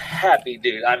Brazilian happy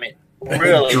dude. I mean,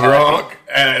 really drunk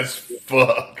as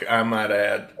fuck, I might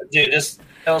add. Dude,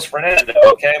 that was Fernando,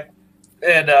 okay?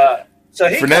 And so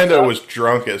Fernando was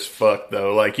drunk as fuck,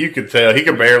 though. Like, you could tell. He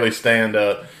could barely stand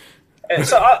up. And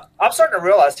so I'm starting to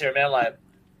realize here, man, like,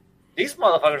 these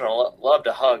motherfuckers love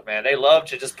to hug, man. They love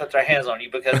to just put their hands on you,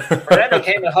 because Fernando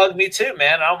came and hugged me too,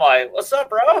 man. And I'm like, what's up,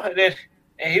 bro? And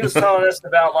he was telling us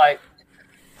about, like,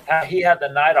 how he had the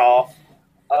night off.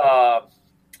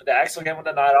 The Axl game with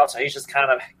the night off, so he's just kind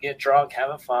of getting drunk,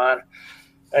 having fun.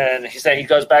 And he said he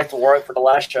goes back to work for the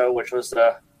last show, which was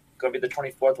going to be the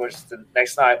 24th, which is the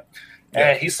next night. Yeah.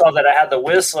 And he saw that I had the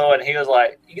whistle, and he was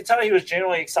like, you can tell he was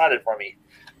genuinely excited for me.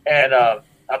 And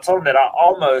I told him that I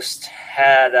almost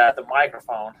had the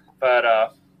microphone,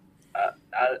 but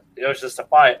it was just a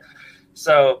fight.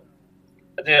 So,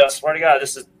 dude, I swear to God,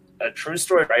 this is a true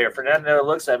story right here. Fernando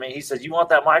looks at me. He says, you want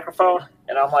that microphone?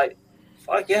 And I'm like,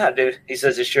 fuck yeah, dude. He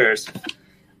says, it's yours.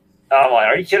 I'm like,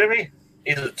 are you kidding me?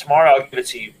 He says, tomorrow I'll give it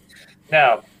to you.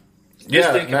 Now,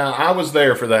 I was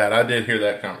there for that. I did hear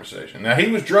that conversation. Now, he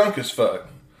was drunk as fuck.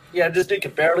 Yeah, this dude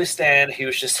could barely stand. He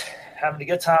was just having a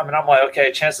good time. And I'm like,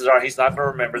 okay, chances are he's not going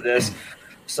to remember this.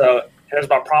 So here's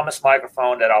my promised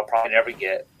microphone that I'll probably never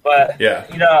get. But, yeah,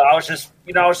 I was just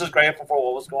grateful for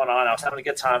what was going on. I was having a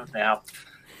good time now.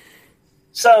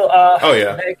 So, oh,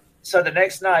 yeah. So the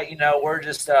next night, we're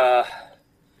just, the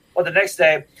next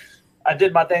day, I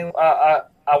did my thing.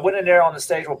 I went in there on the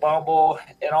stage with Bumble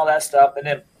and all that stuff. And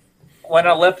then when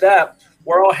I left that,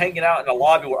 we're all hanging out in the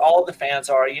lobby where all the fans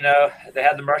are, you know, they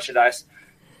had the merchandise.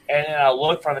 And then I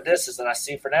look from a distance and I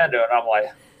see Fernando, and I'm like,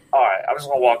 all right, I'm just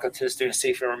going to walk up to this dude and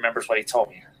see if he remembers what he told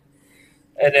me.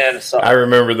 And then so I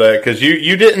remember that because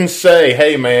you didn't say,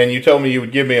 hey, man, you told me you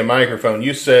would give me a microphone.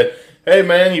 You said, hey,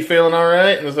 man, you feeling all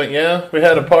right? And I was like, yeah, we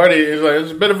had a party. He was like, it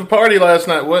was a bit of a party last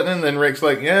night, wasn't it? And then Rick's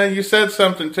like, yeah, you said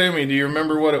something to me. Do you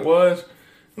remember what it was?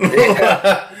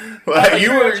 Yeah. Like,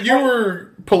 you were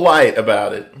polite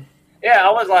about it. Yeah,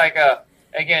 I was like,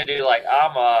 again, dude, like,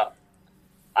 I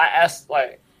asked,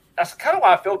 like, that's kind of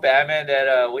why I feel bad, man,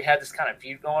 that we had this kind of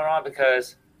feud going on,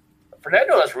 because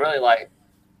Fernando is really, like,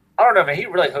 I don't know, man, he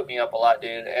really hooked me up a lot,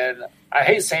 dude, and I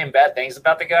hate saying bad things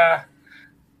about the guy,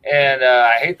 and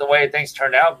I hate the way things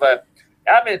turned out, but,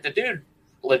 I mean, the dude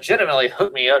legitimately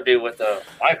hooked me up, dude, with the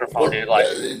microphone, dude, like.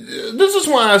 This is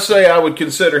why I say I would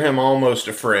consider him almost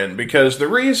a friend, because the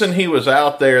reason he was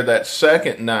out there that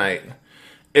second night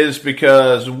is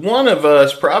because one of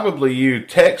us, probably you,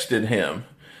 texted him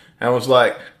and was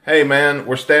like, hey, man,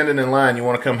 we're standing in line. You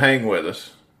want to come hang with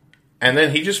us? And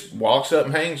then he just walks up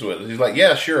and hangs with us. He's like,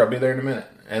 yeah, sure, I'll be there in a minute.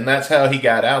 And that's how he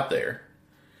got out there.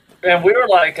 And we were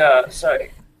like, so,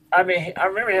 I mean, I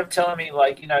remember him telling me,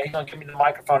 like, you know, he's going to give me the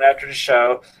microphone after the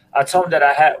show. I told him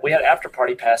that we had after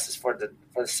party passes for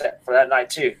that night,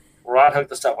 too. Rod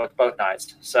hooked us up with both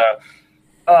nights. So,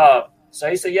 so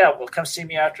he said, yeah, well, come see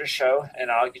me after the show, and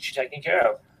I'll get you taken care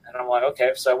of. And I'm like,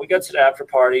 okay. So we go to the after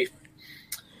party.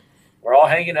 We're all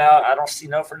hanging out. I don't see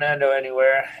no Fernando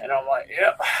anywhere. And I'm like,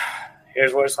 yep,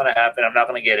 here's what's going to happen. I'm not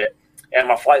going to get it. And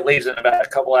my flight leaves in about a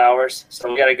couple hours,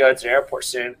 so we got to go to the airport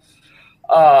soon.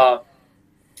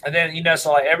 And then, you know,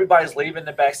 so, like, everybody's leaving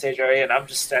the backstage area, and I'm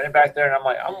just standing back there, and I'm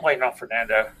like, I'm waiting on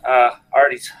Fernando. I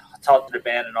already talked to the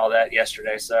band and all that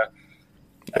yesterday. So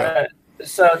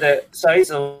so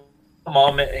he's a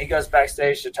moment. He goes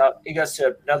backstage to talk. He goes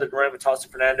to another room and talks to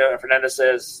Fernando, and Fernando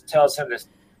tells him to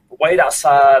wait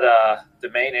outside the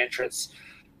main entrance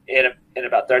in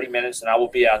about 30 minutes, and I will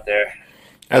be out there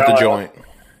at the joint.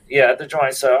 Yeah, at the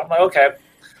joint. So I'm like, okay.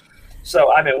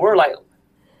 So I mean,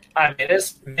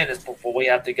 it's minutes before we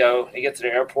have to go and get to the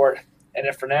airport, and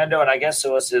then Fernando, and I guess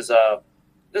it was his the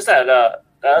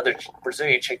other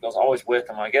Brazilian chick that was always with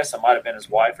him. I guess it might have been his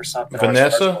wife or something.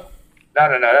 Vanessa?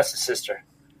 No, that's his sister.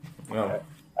 Oh.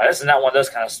 This is not one of those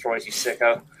kind of stories, you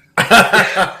sicko.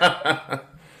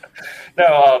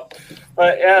 No,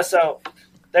 but yeah, so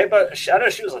I know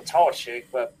she was a tall chick,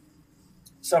 but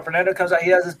so Fernando comes out,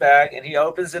 he has his bag, and he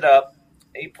opens it up,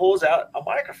 and he pulls out a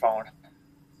microphone,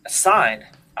 a sign.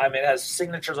 I mean, it has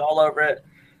signatures all over it,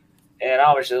 and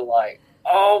I was just like,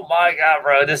 oh my God,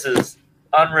 bro, this is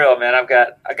unreal, man. I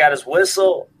got his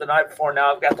whistle the night before,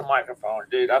 now I've got the microphone,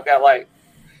 dude. I've got, like,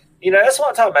 you know, that's what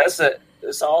I'm talking about.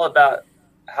 It's all about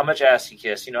how much ass you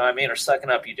kiss, you know what I mean, or sucking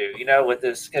up you do, you know, with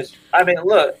this, because, I mean,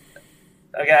 look,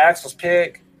 I got Axel's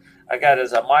pick. I got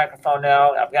his microphone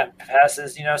now. I've gotten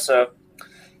passes, you know. So,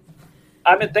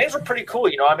 I mean, things were pretty cool,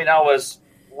 you know. I mean,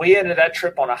 we ended that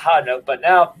trip on a high note, but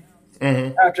now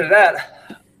after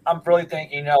that, I'm really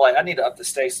thinking, you know, like, I need to up the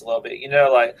stakes a little bit, you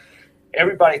know. Like,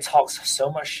 everybody talks so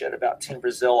much shit about Team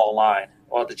Brazil online,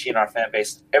 well, the GNR fan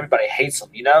base. Everybody hates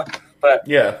them, you know. But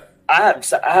yeah, I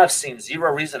have seen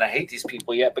zero reason to hate these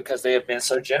people yet, because they have been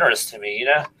so generous to me, you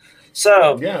know.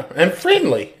 So yeah, and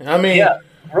friendly. I mean, yeah,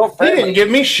 real friendly. They didn't give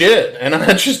me shit, and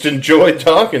I just enjoyed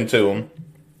talking to them.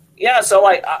 Yeah, so,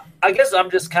 like, I guess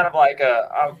I'm just kind of like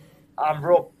I'm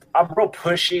real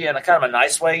pushy in a kind of a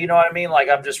nice way, you know what I mean? Like,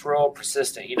 I'm just real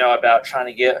persistent, you know, about trying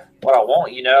to get what I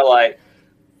want, you know, like.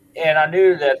 And I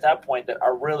knew that at that point that I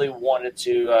really wanted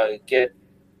to get.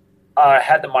 I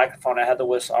had the microphone, I had the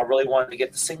whistle. I really wanted to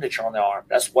get the signature on the arm.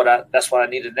 That's what I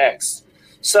needed next.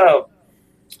 So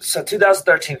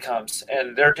 2013 comes,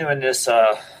 and they're doing this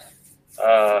up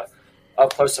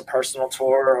close and personal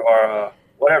tour, or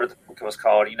whatever it was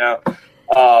called, you know.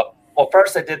 Well,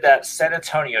 first they did that San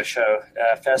Antonio show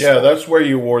festival. Yeah, that's where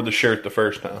you wore the shirt the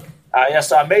first time. Yeah,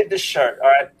 so I made this shirt, all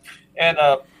right. And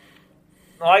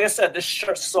like I said, this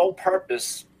shirt's sole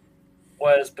purpose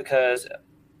was because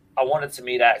I wanted to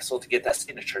meet Axel to get that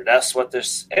signature. That's what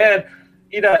this, and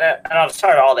you know, and I was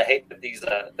tired of all the hate that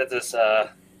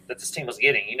this team was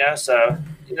getting, you know. So,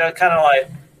 you know, kind of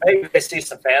like maybe they see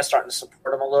some fans starting to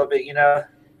support them a little bit, you know.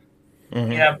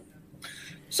 Mm-hmm. Yeah.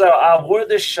 So I wore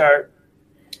this shirt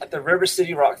at the River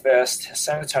City Rock Fest,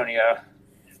 San Antonio,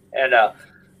 and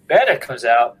Beta comes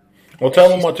out. Well, tell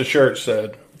them what the shirt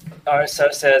said. All right, so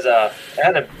it says, it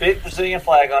had a big Brazilian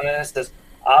flag on it. It says,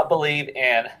 I believe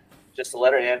in, just the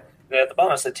letter N. And at the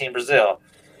bottom it said Team Brazil.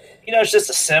 it's just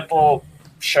a simple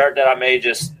shirt that I made.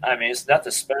 It's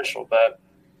nothing special, but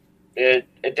it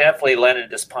definitely landed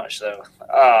this punch, though.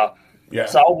 Yeah.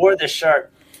 So I wore this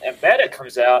shirt, and Betta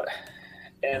comes out,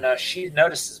 and she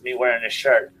notices me wearing this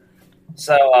shirt.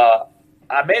 So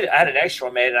I had an extra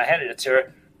one made, and I handed it to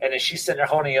her, and then she's sitting there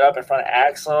holding it up in front of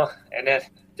Axel, and then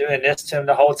doing this to him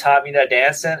the whole time,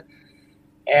 dancing.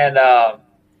 And I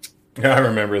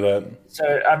remember that. So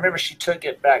I remember she took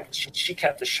it back. She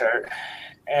kept the shirt,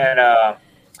 and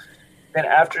then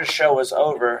after the show was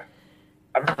over,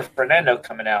 I remember Fernando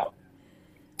coming out,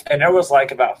 and there was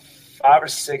like about 5 or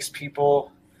 6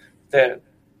 people that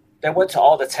went to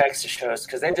all the Texas shows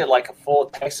because they did like a full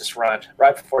Texas run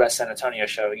right before that San Antonio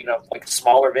show. Like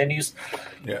smaller venues,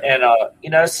 yeah. And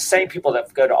it's the same people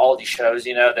that go to all these shows.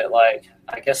 That like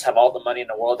I guess have all the money in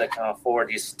the world that can afford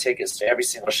these tickets to every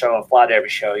single show and fly to every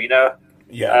show.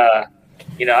 Yeah.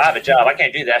 I have a job. I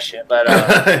can't do that shit. But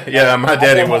yeah, my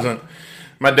daddy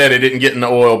didn't get in the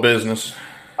oil business.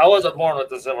 I wasn't born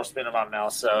with a silver spoon in my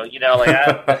mouth, so I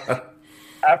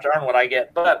have to earn what I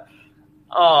get. But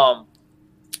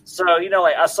so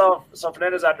I saw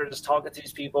Fernando's out there just talking to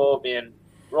these people, being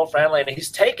real friendly, and he's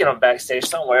taking them backstage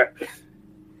somewhere.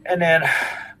 And then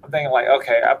I'm thinking like,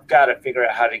 okay, I've got to figure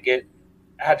out how to get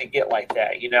like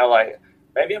that. Like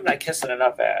maybe I'm not kissing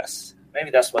enough ass. Maybe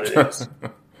that's what it is.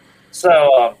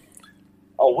 So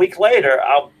a week later,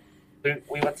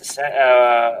 we went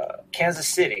to Kansas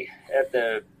City at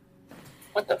the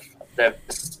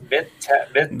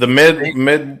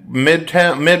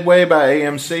Midway by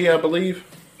AMC, I believe.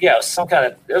 Yeah,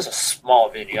 it was a small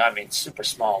venue. I mean, super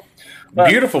small. But,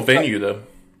 beautiful venue, though.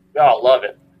 Oh, I love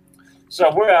it.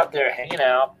 So we're out there hanging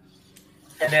out,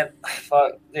 and then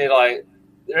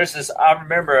there's this. I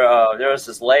remember there was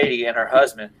this lady and her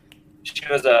husband. She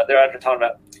was they're out there talking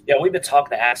about. Yeah, we've been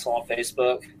talking to Axel on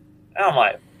Facebook. And I'm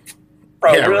like,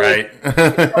 bro, yeah, really? Right.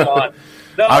 Come on.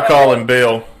 No, I'll call him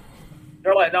Bill.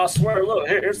 They're like, no, I swear, look,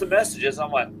 here's the messages. I'm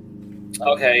like,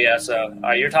 okay, yeah, so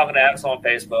you're talking to Axel on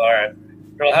Facebook. All right.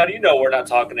 They're like, how do you know we're not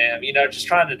talking to him? Just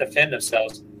trying to defend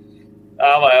themselves.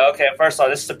 I'm like, okay, first of all,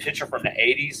 this is a picture from the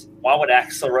 80s. Why would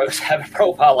Axl Rose have a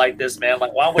profile like this, man?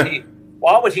 Like, why would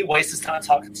he waste his time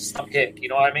talking to some hick? You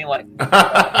know what I mean? Like,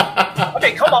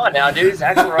 okay, come on now, dude. It's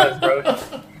Axl Rose, bro.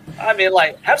 I mean,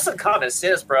 like, have some common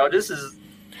sense, bro. This is...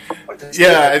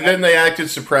 Yeah, and then they acted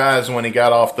surprised when he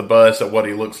got off the bus at what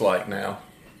he looks like now.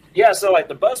 Yeah, so, like,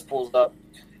 the bus pulls up,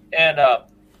 and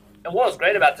what was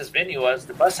great about this venue was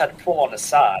the bus had to pull on the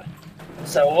side.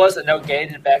 So it wasn't no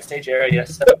gated backstage area.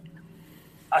 So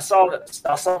I saw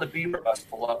the Bieber bus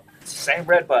pull up. It's the same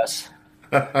red bus.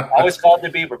 I always called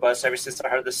it the Bieber bus ever since I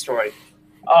heard this story.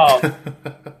 And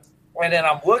then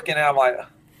I'm looking and I'm like,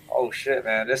 oh shit,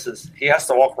 man, he has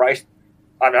to walk right.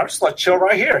 I mean, I'm just like chill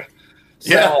right here.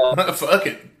 So, yeah, fuck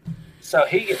it. So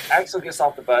Axel gets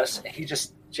off the bus and he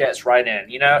just jets right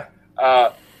in,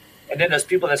 and then those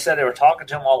people that said they were talking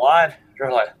to him online,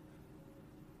 they're like,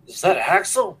 is that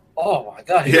Axel? Oh my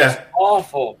God, he was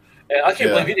awful. And I can't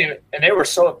believe he didn't. And they were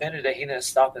so offended that he didn't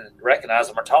stop and recognize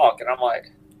him or talk. And I'm like,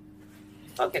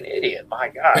 fucking idiot. My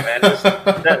God, man.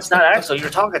 That's not Axel you're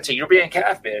talking to. You're being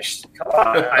catfished. Come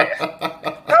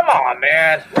on,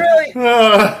 man. Really?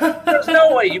 There's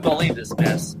no way you believe this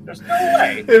mess. There's no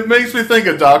way. It makes me think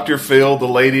of Dr. Phil, the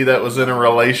lady that was in a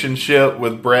relationship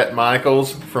with Bret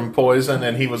Michaels from Poison,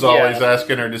 and he was always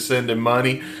asking her to send him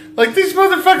money. Like, these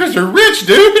motherfuckers are rich,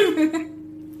 dude.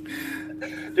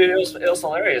 Dude, it was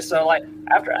hilarious. So, like,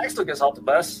 after Axel gets off the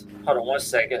bus, hold on one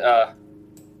second.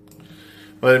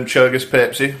 Let him chug his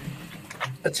Pepsi.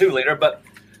 A 2-liter, but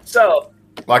so...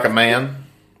 Like a man.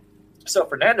 So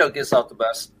Fernando gets off the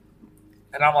bus,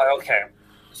 and I'm like, okay,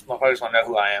 this motherfucker's gonna know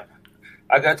who I am.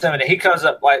 I go to him, and he comes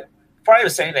up, like, before I even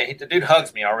say anything, the dude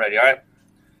hugs me already, all right?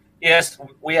 Yes,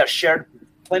 we have shared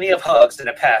plenty of hugs in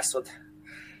the past.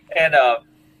 At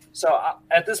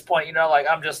this point, like,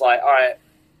 I'm just like, all right,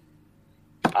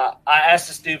 I asked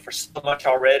this dude for so much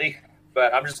already,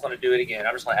 but I'm just going to do it again.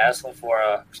 I'm just going to ask him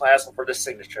for this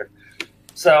signature.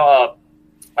 So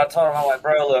I told him, I'm like,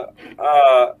 bro, look,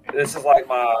 this is like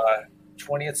my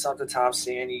 20th something time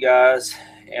seeing you guys,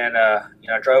 and I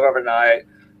drove overnight,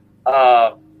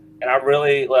 and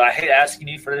I hate asking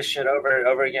you for this shit over and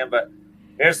over again, but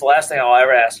here's the last thing I'll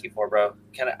ever ask you for, bro.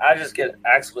 Can I just get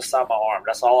Axel to sign my arm?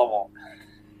 That's all I want.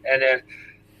 And then,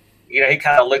 he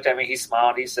kind of looked at me, he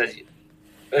smiled, he said,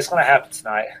 it's going to happen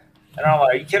tonight. And I'm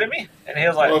like, are you kidding me? And he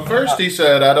was like, well, first he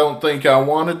said, I don't think I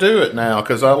want to do it now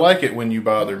because I like it when you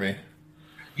bother me.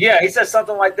 Yeah, he said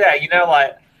something like that,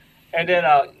 and then,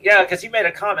 because he made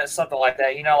a comment, something like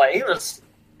that, like he was,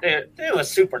 It was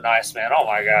super nice, man. Oh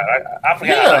my god, I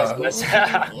forgot how nice it was.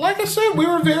 Like I said, we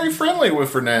were very friendly with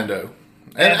Fernando,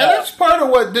 and that's part of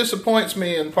what disappoints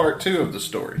me in part 2 of the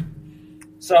story.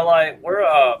 So like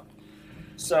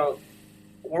so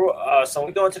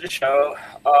we go into the show.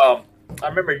 I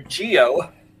remember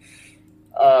Gio,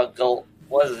 what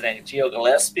was his name? Gio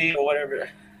Gillespie or whatever.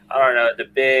 I don't know, the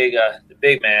big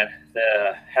man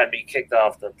that had me kicked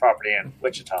off the property in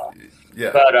Wichita.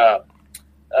 Yeah. But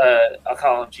I'll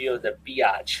call him Gio the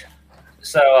Biatch.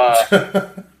 So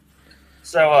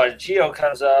Gio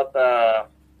comes up.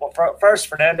 First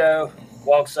Fernando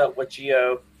walks up with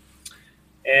Gio,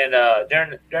 and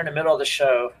during the middle of the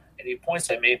show, and he points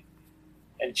at me,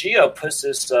 and Gio puts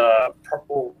this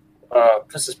purple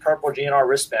GNR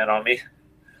wristband on me.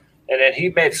 And then he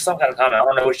made some kind of comment. I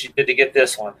don't know what you did to get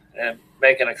this one, and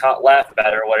making a laugh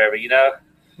about it or whatever,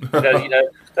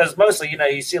 because mostly,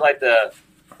 you see like the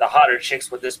hotter chicks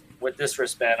with this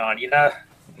wristband on,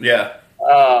 Yeah.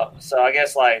 So I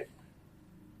guess like,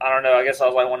 I don't know. I guess I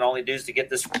was like one of the only dudes to get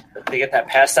that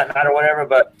pass that night or whatever.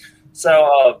 But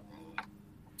so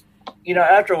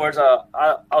afterwards,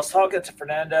 I was talking to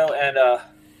Fernando, and I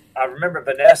remember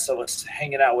Vanessa was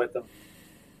hanging out with him,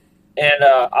 and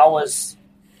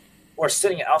we're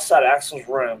sitting outside Axel's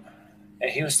room,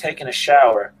 and he was taking a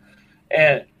shower,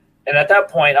 and at that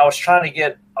point, I was trying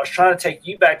to take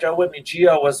you back there with me.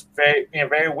 Gio was very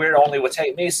weird, only would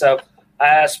take me. So I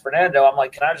asked Fernando, I'm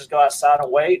like, can I just go outside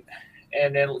and wait?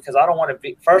 And then, because I don't want to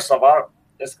be, first off,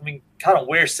 it's going to be kind of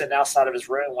weird sitting outside of his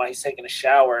room while he's taking a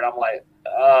shower. And I'm like,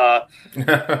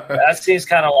 that seems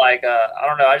kind of like, I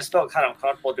don't know. I just felt kind of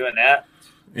uncomfortable doing that.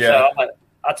 Yeah. So I'm like,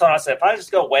 I told him, I said, if I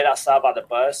just go wait outside by the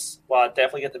bus, well, I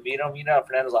definitely get to meet him.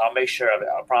 Fernando's like, I'll make sure of it.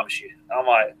 I promise you. And I'm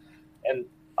like, and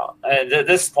at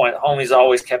this point, homie's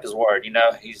always kept his word.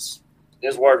 His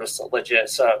word was legit.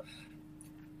 So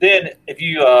then, if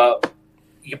you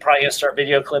can probably insert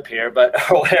video clip here, but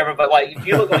or whatever. But like, if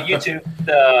you look on YouTube,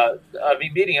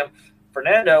 me meeting him,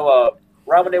 Fernando,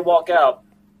 right when they walk out,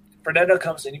 Fernando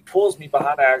comes and he pulls me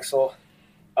behind Axel.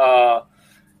 Then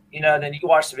you can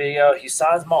watch the video. He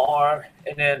signs my arm,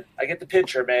 and then I get the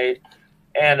picture made.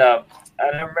 And I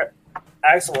remember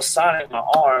Axel was signing my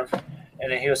arm,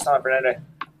 and then he was telling Fernando,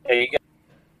 "Hey, you got."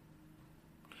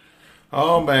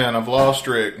 Oh man, I've lost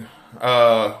Rick.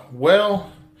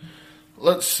 Well,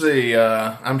 let's see.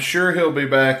 I'm sure he'll be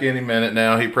back any minute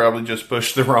now. He probably just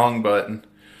pushed the wrong button.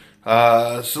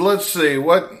 So let's see.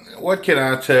 What can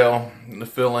I tell to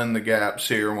fill in the gaps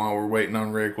here while we're waiting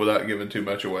on Rick without giving too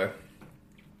much away?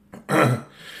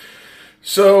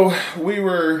 So we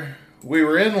were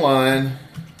in line,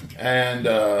 and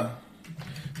I'll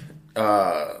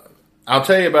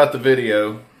tell you about the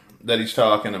video that he's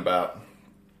talking about.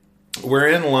 We're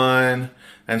in line,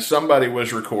 and somebody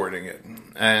was recording it.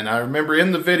 And I remember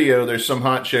in the video, there's some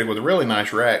hot chick with a really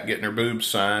nice rack getting her boobs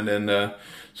signed, and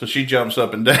so she jumps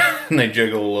up and down, and they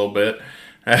jiggle a little bit.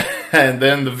 And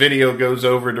then the video goes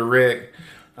over to Rick,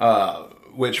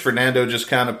 which Fernando just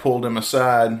kind of pulled him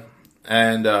aside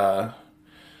and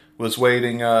was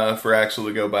waiting for Axel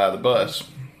to go by the bus.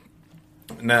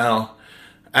 Now,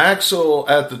 Axel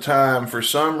at the time, for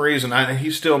some reason,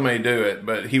 he still may do it,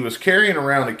 but he was carrying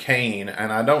around a cane,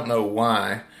 and I don't know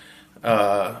why.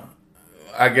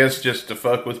 I guess just to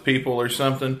fuck with people or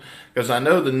something, because I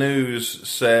know the news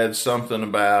said something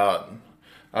about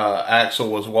Axel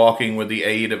was walking with the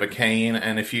aid of a cane,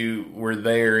 and if you were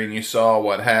there and you saw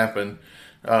what happened,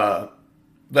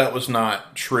 that was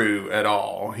not true at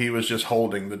all. He was just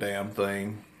holding the damn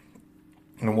thing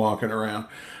and walking around.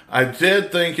 I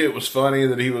did think it was funny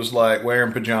that he was like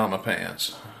wearing pajama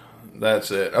pants.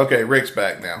 That's it. Okay, Rick's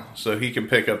back now, so he can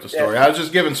pick up the story. Yeah. I was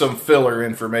just giving some filler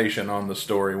information on the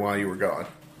story while you were gone.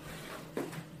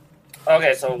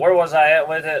 Okay, so where was I at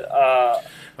with it?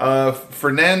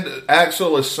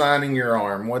 Axel is signing your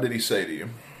arm. What did he say to you?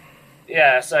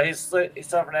 Yeah, so he told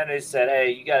Fernando, he said,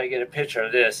 hey, you got to get a picture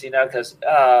of this, because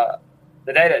the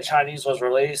day that Chinese was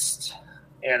released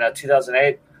in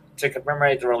 2008, to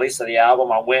commemorate the release of the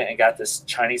album, I went and got this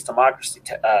Chinese democracy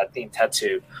themed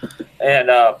tattoo. And,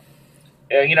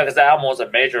 because the album was I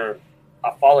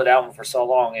followed the album for so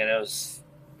long, and it was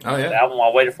the album I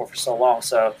waited for so long.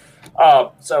 So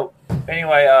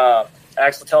anyway,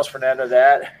 Axel tells Fernando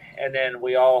that, and then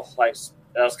we all, that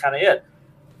was kind of it.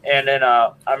 And then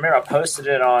I remember I posted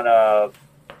it on,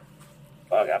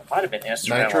 it might have been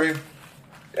Instagram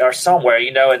or somewhere,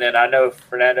 and then I know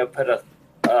Fernando put a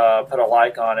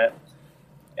like on it,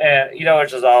 and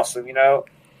which is awesome,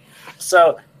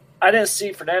 So I didn't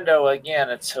see Fernando again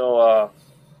until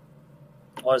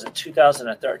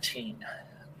 2013.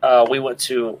 We went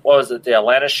to the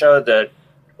Atlanta show,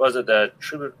 was it the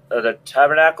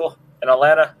Tabernacle in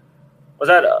Atlanta? Was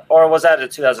that in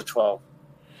 2012?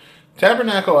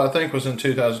 Tabernacle, I think, was in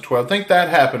 2012. I think that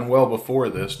happened well before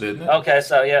this, didn't it? Okay,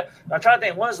 so yeah, I'm trying to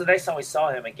think. When was the next time we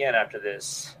saw him again after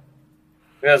this?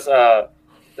 Because I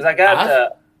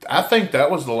think that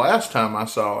was the last time I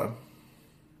saw him.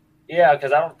 Yeah,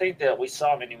 because I don't think that we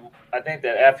saw him anymore. I think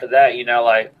that after that,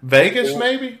 Vegas,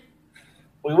 maybe?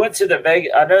 We went to the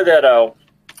Vegas. I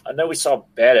know we saw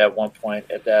Bet at one point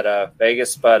at that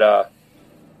Vegas, but at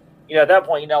that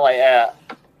point,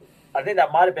 I think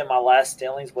that might have been my last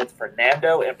dealings with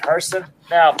Fernando in person.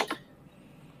 Now,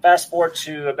 fast forward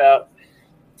to about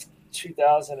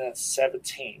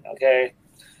 2017. Okay,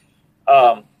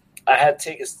 I had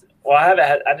tickets. Well, I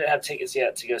didn't have tickets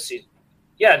yet to go see.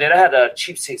 Yeah, I did. I had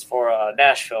cheap seats for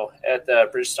Nashville at the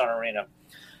Bridgestone Arena.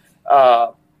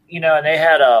 And they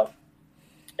had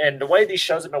and the way these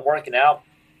shows have been working out,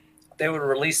 they would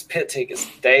release pit tickets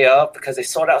the day of because they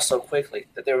sold out so quickly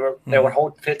that they would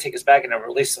hold pit tickets back and then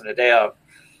release them the day of.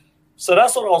 So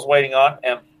that's what I was waiting on,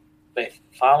 and they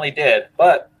finally did.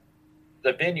 But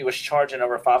the venue was charging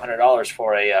over $500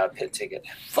 for a pit ticket.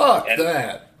 Fuck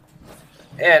that!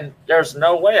 And there's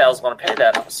no way I was going to pay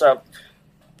that. So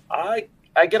I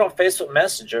get on Facebook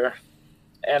Messenger,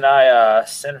 and I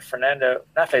send Fernando,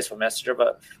 not Facebook Messenger,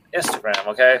 but Instagram,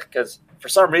 okay? Because for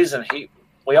some reason,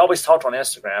 we always talked on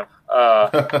Instagram.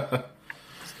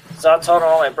 So I told him,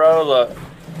 I'm like, bro, look,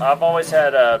 I've always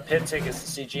had pit tickets to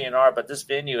see GNR, but this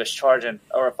venue is charging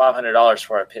over $500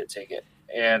 for a pit ticket.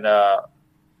 And, I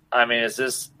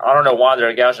don't know why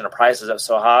they're gouging the prices up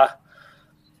so high.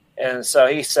 And so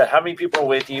he said, how many people are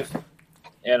with you?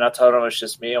 And I told him it's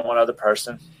just me and one other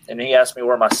person. And he asked me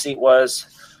where my seat was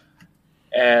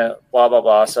and blah, blah,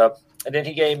 blah. So, and then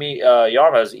he gave me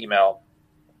Yarmo's email.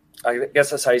 I guess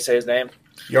that's how you say his name.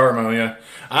 Yarmo, yeah.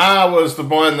 I was the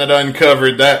one that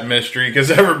uncovered that mystery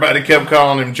because everybody kept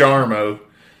calling him Jarmo.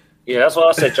 Yeah, that's what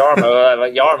I said, Jarmo.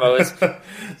 Like Yarmo is.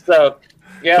 So,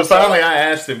 yeah. So finally I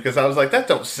asked him because I was like, that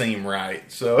don't seem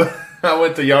right. So I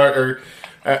went to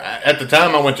at the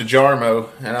time I went to Jarmo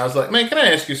and I was like, man, can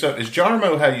I ask you something? Is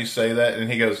Jarmo how you say that?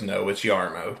 And he goes, no, it's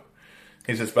Yarmo.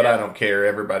 He says, but I don't care.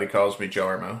 Everybody calls me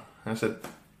Jarmo. I said,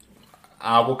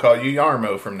 I will call you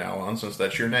Yarmo from now on since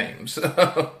that's your name.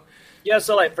 So. Yeah,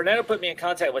 so like Fernando put me in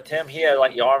contact with him. He had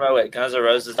like Yarmo at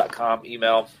gunsnroses.com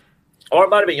email. Or it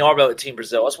might have been Yarmo at Team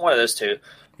Brazil. It's one of those two.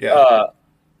 Yeah.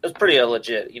 It's pretty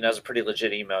legit. It's a pretty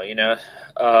legit email,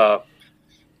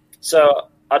 So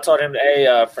I told him,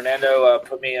 hey, Fernando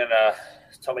put me in,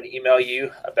 told me to email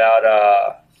you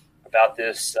about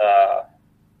this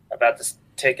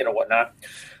ticket or whatnot.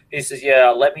 He says,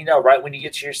 yeah, let me know right when you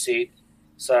get to your seat.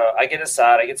 So I get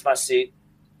inside, I get to my seat,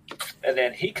 and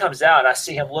then he comes out, and I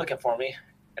see him looking for me,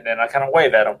 and then I kind of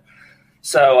wave at him.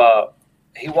 So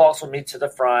he walks with me to the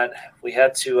front. We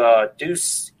had to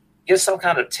get some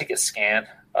kind of ticket scan,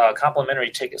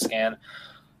 complimentary ticket scan,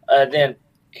 and then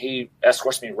he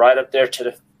escorts me right up there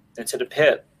into the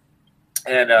pit,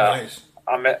 and nice.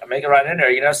 I make it right in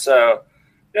there, So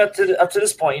up to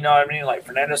this point, like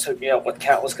Fernando's hooked me up with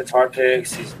countless guitar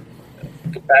picks. He's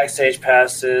backstage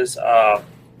passes,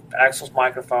 Axl's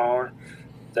microphone,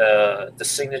 the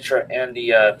signature, and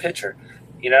the picture.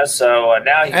 So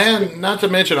now and not to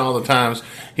mention all the times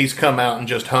he's come out and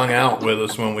just hung out with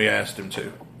us when we asked him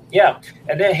to. Yeah,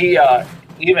 and then he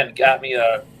even got me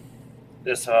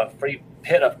this free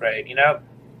pit upgrade.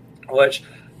 Which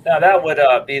now that would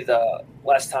be the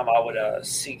last time I would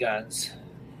see Guns.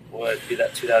 Would be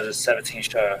that 2017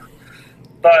 show.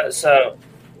 But so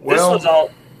this was all.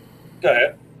 Go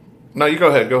ahead. No, you go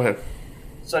ahead. Go ahead.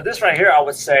 So this right here, I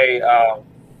would say, like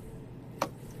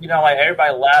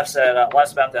everybody laughs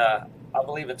about the I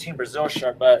believe in Team Brazil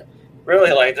shirt, but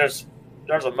really, like there's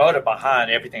a motive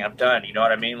behind everything I've done. You know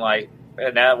what I mean? Like,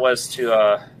 and that was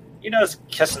to it's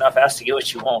kiss enough ass to get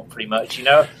what you want, pretty much.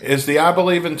 Is the I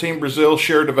Believe in Team Brazil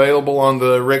shirt available on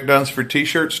the Rick Dunsford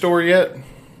T-shirt store yet?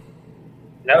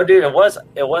 No, dude, it was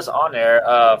on there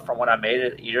from when I made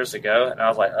it years ago, and I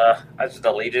was like, I just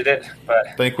deleted it.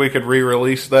 But think we could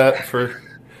re-release that for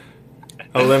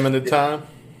a limited time?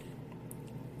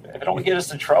 If it don't get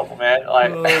us in trouble, man.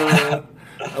 Like,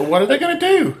 what are they going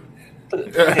to do?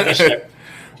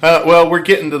 Well, we're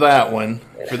getting to that one.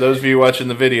 For those of you watching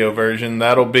the video version,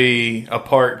 that'll be a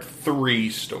part 3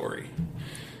 story.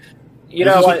 This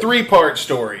is a 3-part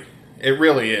story. It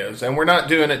really is. And we're not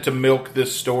doing it to milk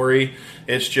this story.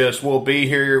 It's just we'll be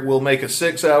here. We'll make a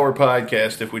 6-hour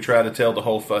podcast if we try to tell the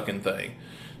whole fucking thing.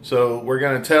 So we're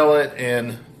going to tell it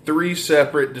in 3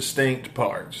 separate, distinct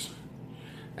parts.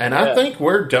 And I think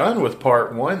we're done with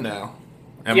part 1 now.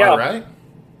 Am I right?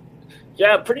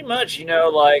 Yeah, pretty much.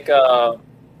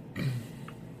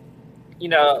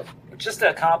 Just to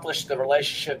accomplish the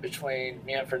relationship between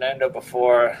me and Fernando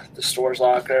before the Stores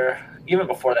Locker, even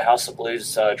before the House of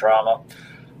Blues drama.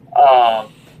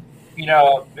 Um,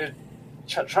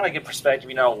 trying to get perspective,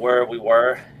 where we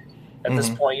were at this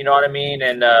point, you know what I mean,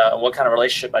 and what kind of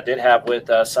relationship I did have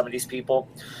with some of these people.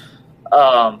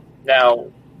 Now,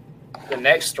 the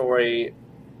next story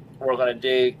we're going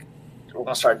to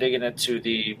start digging into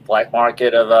the black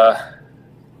market of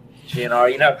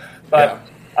GNR, but. Yeah.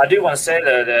 I do want to say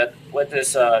though that with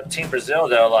this Team Brazil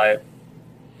though, like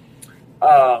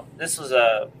this is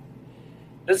a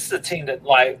team that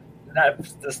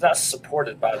that's not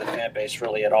supported by the fan base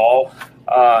really at all.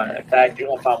 In fact, you're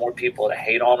gonna find more people that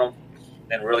hate on them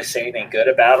than really say anything good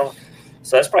about them.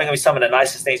 So that's probably gonna be some of the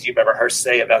nicest things you've ever heard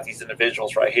say about these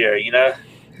individuals right here. Yeah,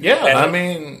 and, I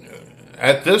mean,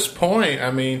 at this point,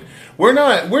 I mean, we're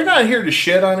not here to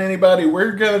shit on anybody.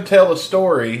 We're gonna tell a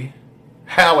story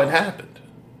how it happened.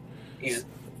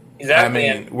 Exactly.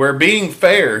 I mean, we're being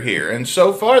fair here, and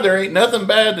so far there ain't nothing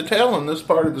bad to tell in this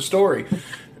part of the story.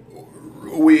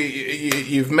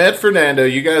 You've met Fernando.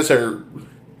 You guys are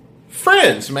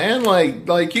friends, man.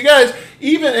 Like you guys,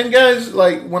 guys,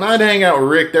 like when I'd hang out with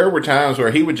Rick, there were times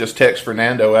where he would just text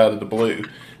Fernando out of the blue,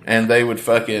 and they would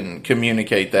fucking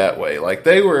communicate that way. Like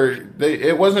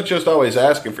it wasn't just always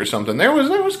asking for something. There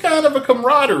was kind of a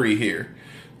camaraderie here.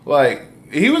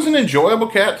 Like he was an enjoyable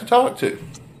cat to talk to.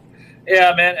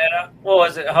 Yeah, man. And what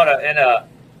was it? Hold on. And I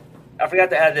forgot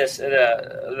to add this.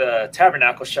 The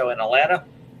Tabernacle show in Atlanta.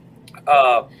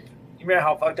 You remember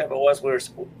how fucked up it was? Because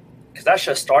that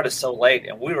show started so late,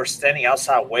 and we were standing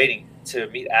outside waiting to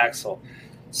meet Axel.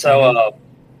 So,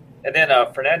 and then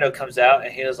Fernando comes out,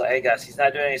 and he was like, "Hey guys, he's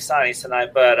not doing any signings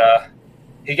tonight, but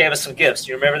he gave us some gifts.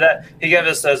 You remember that? He gave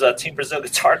us those Team Brazil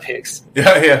guitar picks."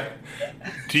 Yeah.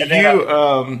 Do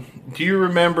you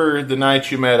remember the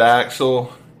night you met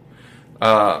Axel?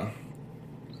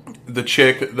 The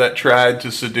chick that tried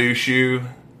to seduce you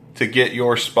to get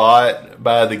your spot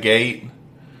by the gate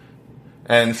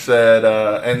and said,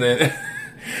 and then,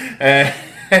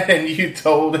 and you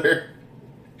told her,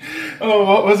 oh,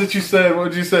 what was it you said?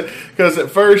 What did you say? Because at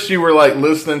first you were like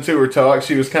listening to her talk.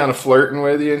 She was kind of flirting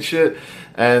with you and shit.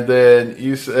 And then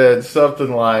you said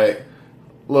something like,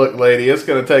 look, lady, it's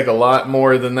going to take a lot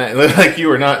more than that. Like you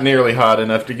were not nearly hot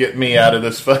enough to get me out of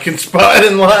this fucking spot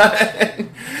in line.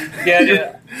 Yeah,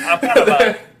 dude. I'm kind of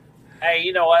like, hey,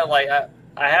 you know what? Like,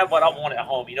 I have what I want at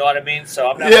home. You know what I mean?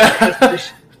 So I'm not going to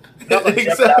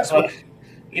jeopardize what, like,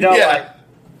 and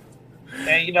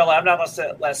I'm not going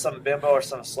to let some bimbo or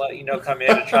some slut, come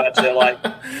in and try to like,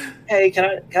 hey,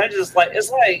 can I just like, it's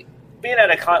like being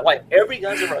at a like every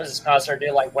Guns N' Roses concert,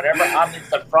 dude. Like whenever I'm in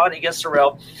the front against the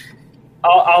rail,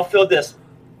 I'll feel this,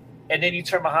 and then you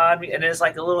turn behind me, and it's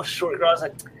like a little short girl,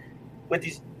 like with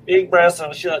these big breasts,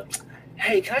 and she's like,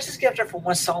 "Hey, can I just get up there for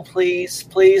one song, please?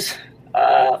 Fuck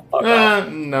off."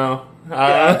 No,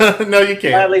 no, you can't.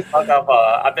 Gladly, fuck off.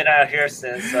 I've been out here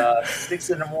since 6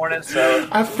 a.m, so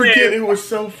I forget. It was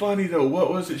so funny though.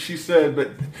 What was it she said? But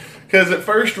because at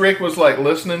first Rick was like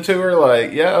listening to her,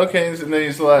 like, yeah, okay, and then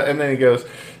he's like, and then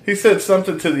he said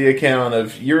something to the account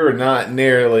of, "You're not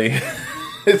nearly."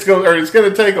 It's going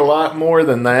to take a lot more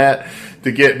than that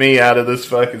to get me out of this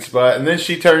fucking spot. And then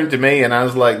she turned to me, and I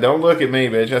was like, "Don't look at me,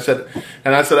 bitch." I said,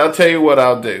 "I'll tell you what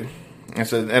I'll do." I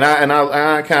said, and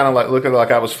I kind of like looking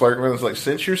like I was flirting with her. I was like,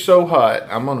 "Since you're so hot,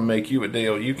 I'm going to make you a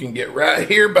deal. You can get right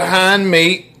here behind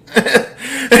me."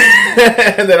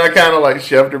 And then I kind of like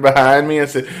shoved her behind me and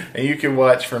said, "And you can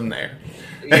watch from there."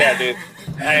 Yeah, dude.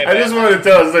 Hey, I just wanted to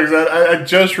tell us because I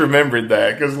just remembered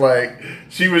that because like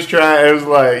she was trying. It was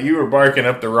like you were barking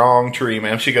up the wrong tree,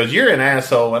 man. She goes, "You're an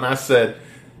asshole," and I said,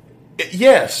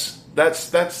 "Yes, that's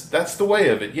the way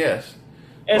of it." Yes.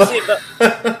 And see, but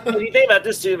when you think about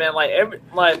this too, man, like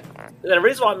the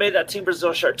reason why I made that Team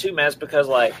Brazil shirt too, man, is because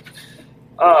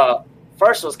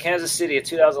first was Kansas City in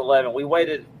 2011. We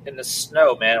waited in the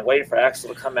snow, man, waiting for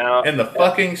Axel to come out in the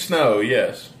fucking snow.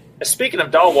 Yes. Speaking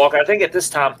of dog walker, I think at this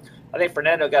time. I think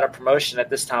Fernando got a promotion at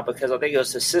this time because I think it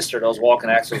was his sister that was walking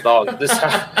Axel's dog at this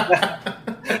time.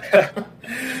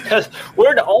 Because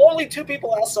we're the only two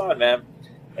people outside, man.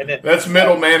 And then that's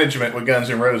middle management with Guns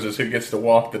N' Roses who gets to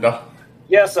walk the dog.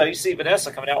 Yeah, so you see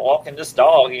Vanessa coming out walking this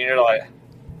dog, and you're like,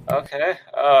 okay.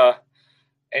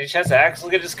 Any chance that Axel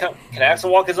can can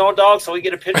Axel walk his own dog so we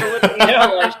get a picture with him?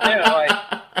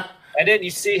 And then you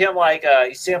see him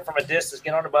from a distance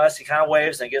get on the bus. He kind of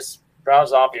waves and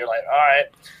drives off. You're like, all right.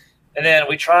 And then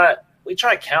we try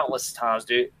countless times,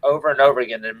 dude, over and over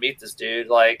again to meet this dude.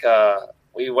 Like,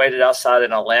 We waited outside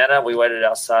in Atlanta. We waited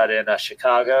outside in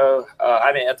Chicago.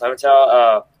 At the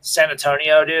hotel, San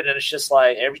Antonio, dude. And it's just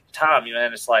like every time,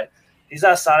 man, it's like he's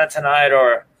not signing tonight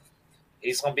or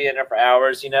he's going to be in there for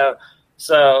hours,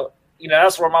 So,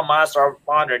 that's where my mind started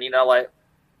wandering, like,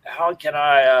 how can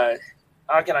I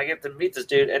get to meet this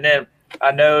dude? And then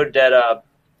I know that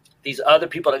these other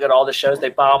people that go to all the shows, they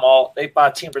buy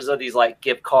Team Brazil these like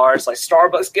gift cards, like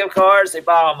Starbucks gift cards. They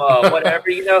buy them whatever,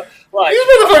 like these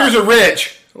motherfuckers are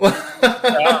rich.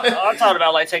 I'm talking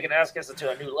about like taking Askins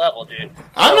to a new level, dude.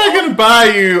 I'm not going to buy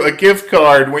you a gift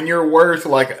card when you're worth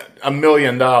like $1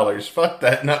 million. Fuck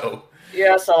that, no.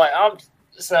 Yeah, so like I'm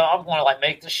going to like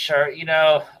make this shirt,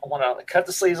 I want to cut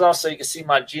the sleeves off so you can see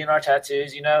my GNR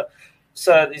tattoos,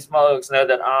 so these mugs know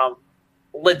that I'm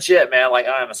legit, man. Like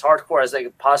I'm as hardcore as they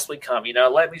could possibly come.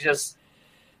 Let me just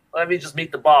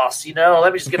meet the boss.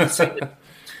 Let me just get the thing.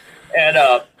 And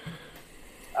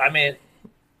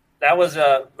that was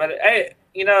but hey,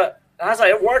 I was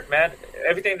like, it worked, man.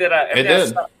 Everything that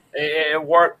it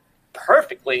worked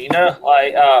perfectly.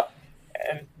 Like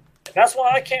and that's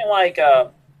why I can't like I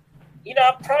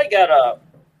probably got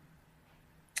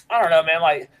I don't know, man.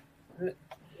 Like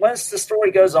once the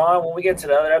story goes on, when we get to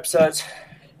the other episodes.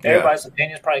 Everybody's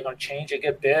opinion is probably going to change a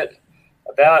good bit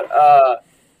about.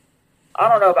 I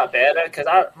don't know about Beta because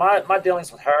my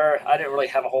dealings with her, I didn't really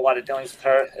have a whole lot of dealings with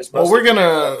her. Well, we're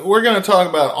gonna talk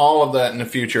about all of that in a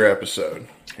future episode.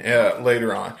 Yeah,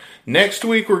 later on. Next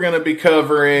week we're gonna be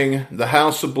covering the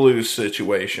House of Blues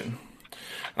situation.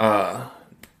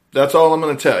 That's all I'm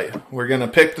gonna tell you. We're gonna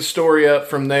pick the story up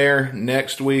from there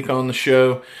next week on the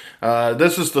show.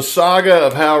 This is the saga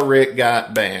of how Rick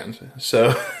got banned.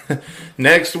 So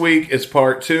next week is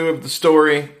part 2 of the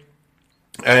story,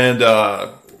 and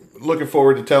looking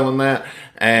forward to telling that.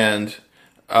 And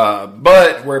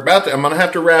but we're about to. I'm gonna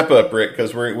have to wrap up, Rick,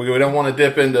 because we don't want to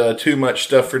dip into too much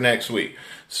stuff for next week.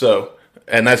 So,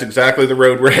 and that's exactly the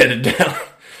road we're headed down.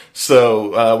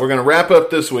 So we're going to wrap up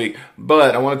this week,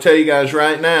 but I want to tell you guys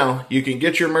right now, you can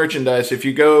get your merchandise. If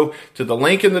you go to the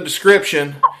link in the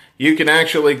description, you can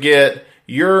actually get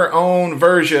your own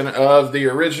version of the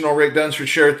original Rick Dunsford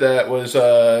shirt that was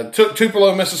took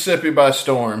Tupelo, Mississippi by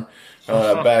storm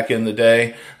back in the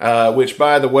day, which,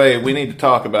 by the way, we need to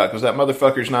talk about because that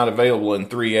motherfucker's not available in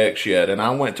 3X yet, and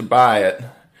I went to buy it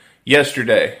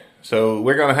yesterday. So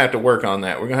we're going to have to work on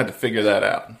that. We're going to have to figure that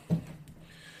out.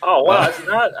 Oh, wow. It's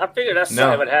not. I figured that's something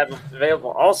that would have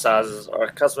available all sizes or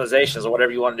customizations or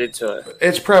whatever you want to do to it.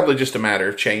 It's probably just a matter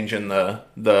of changing the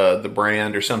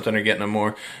brand or something or getting them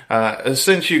more.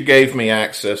 Since you gave me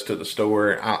access to the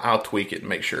store, I'll tweak it and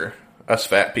make sure us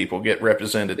fat people get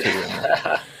represented too.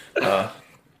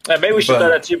 Maybe we should throw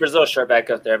that Team Brazil shirt back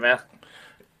up there, man.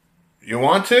 You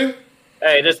want to?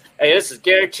 Hey, this is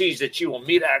guarantees that you will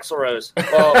meet Axl Rose.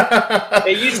 Well,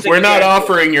 they used to. We're not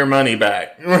offering your money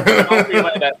back. Now,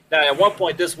 at one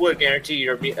point, this would guarantee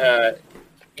you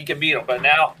can meet him, but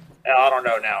now I don't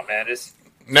know. Now, man,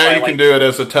 now you can do it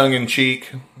as a tongue in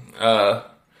cheek. That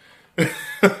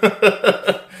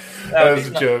was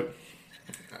a joke.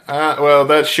 Well,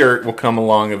 that shirt will come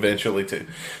along eventually too.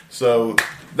 So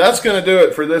that's going to do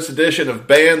it for this edition of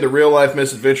Banned: The Real Life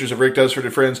Misadventures of Rick Dunsford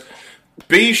and Friends.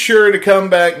 Be sure to come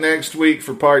back next week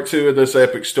for part 2 of this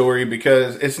epic story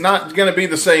because it's not going to be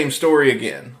the same story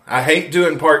again. I hate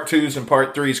doing part 2s and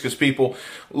part 3s because people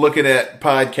looking at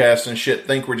podcasts and shit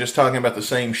think we're just talking about the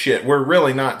same shit. We're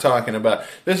really not talking about.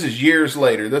 This is years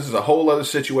later. This is a whole other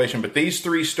situation. But these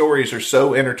 3 stories are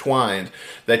so intertwined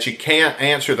that you can't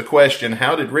answer the question,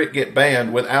 how did Rick get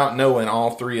banned, without knowing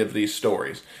all 3 of these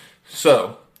stories.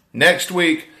 So, next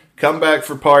week, come back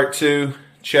for part 2.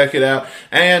 Check it out.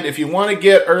 And if you want to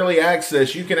get early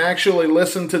access, you can actually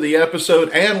listen to the episode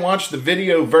and watch the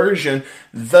video version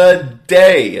the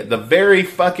very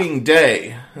fucking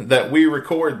day that we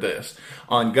record this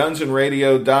on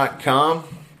gunsandradio.com.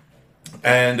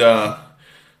 And,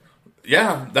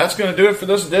 yeah, that's going to do it for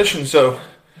this edition. So,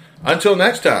 until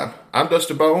next time, I'm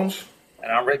Dusty Bones.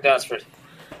 And I'm Rick Dunsford.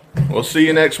 We'll see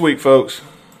you next week, folks.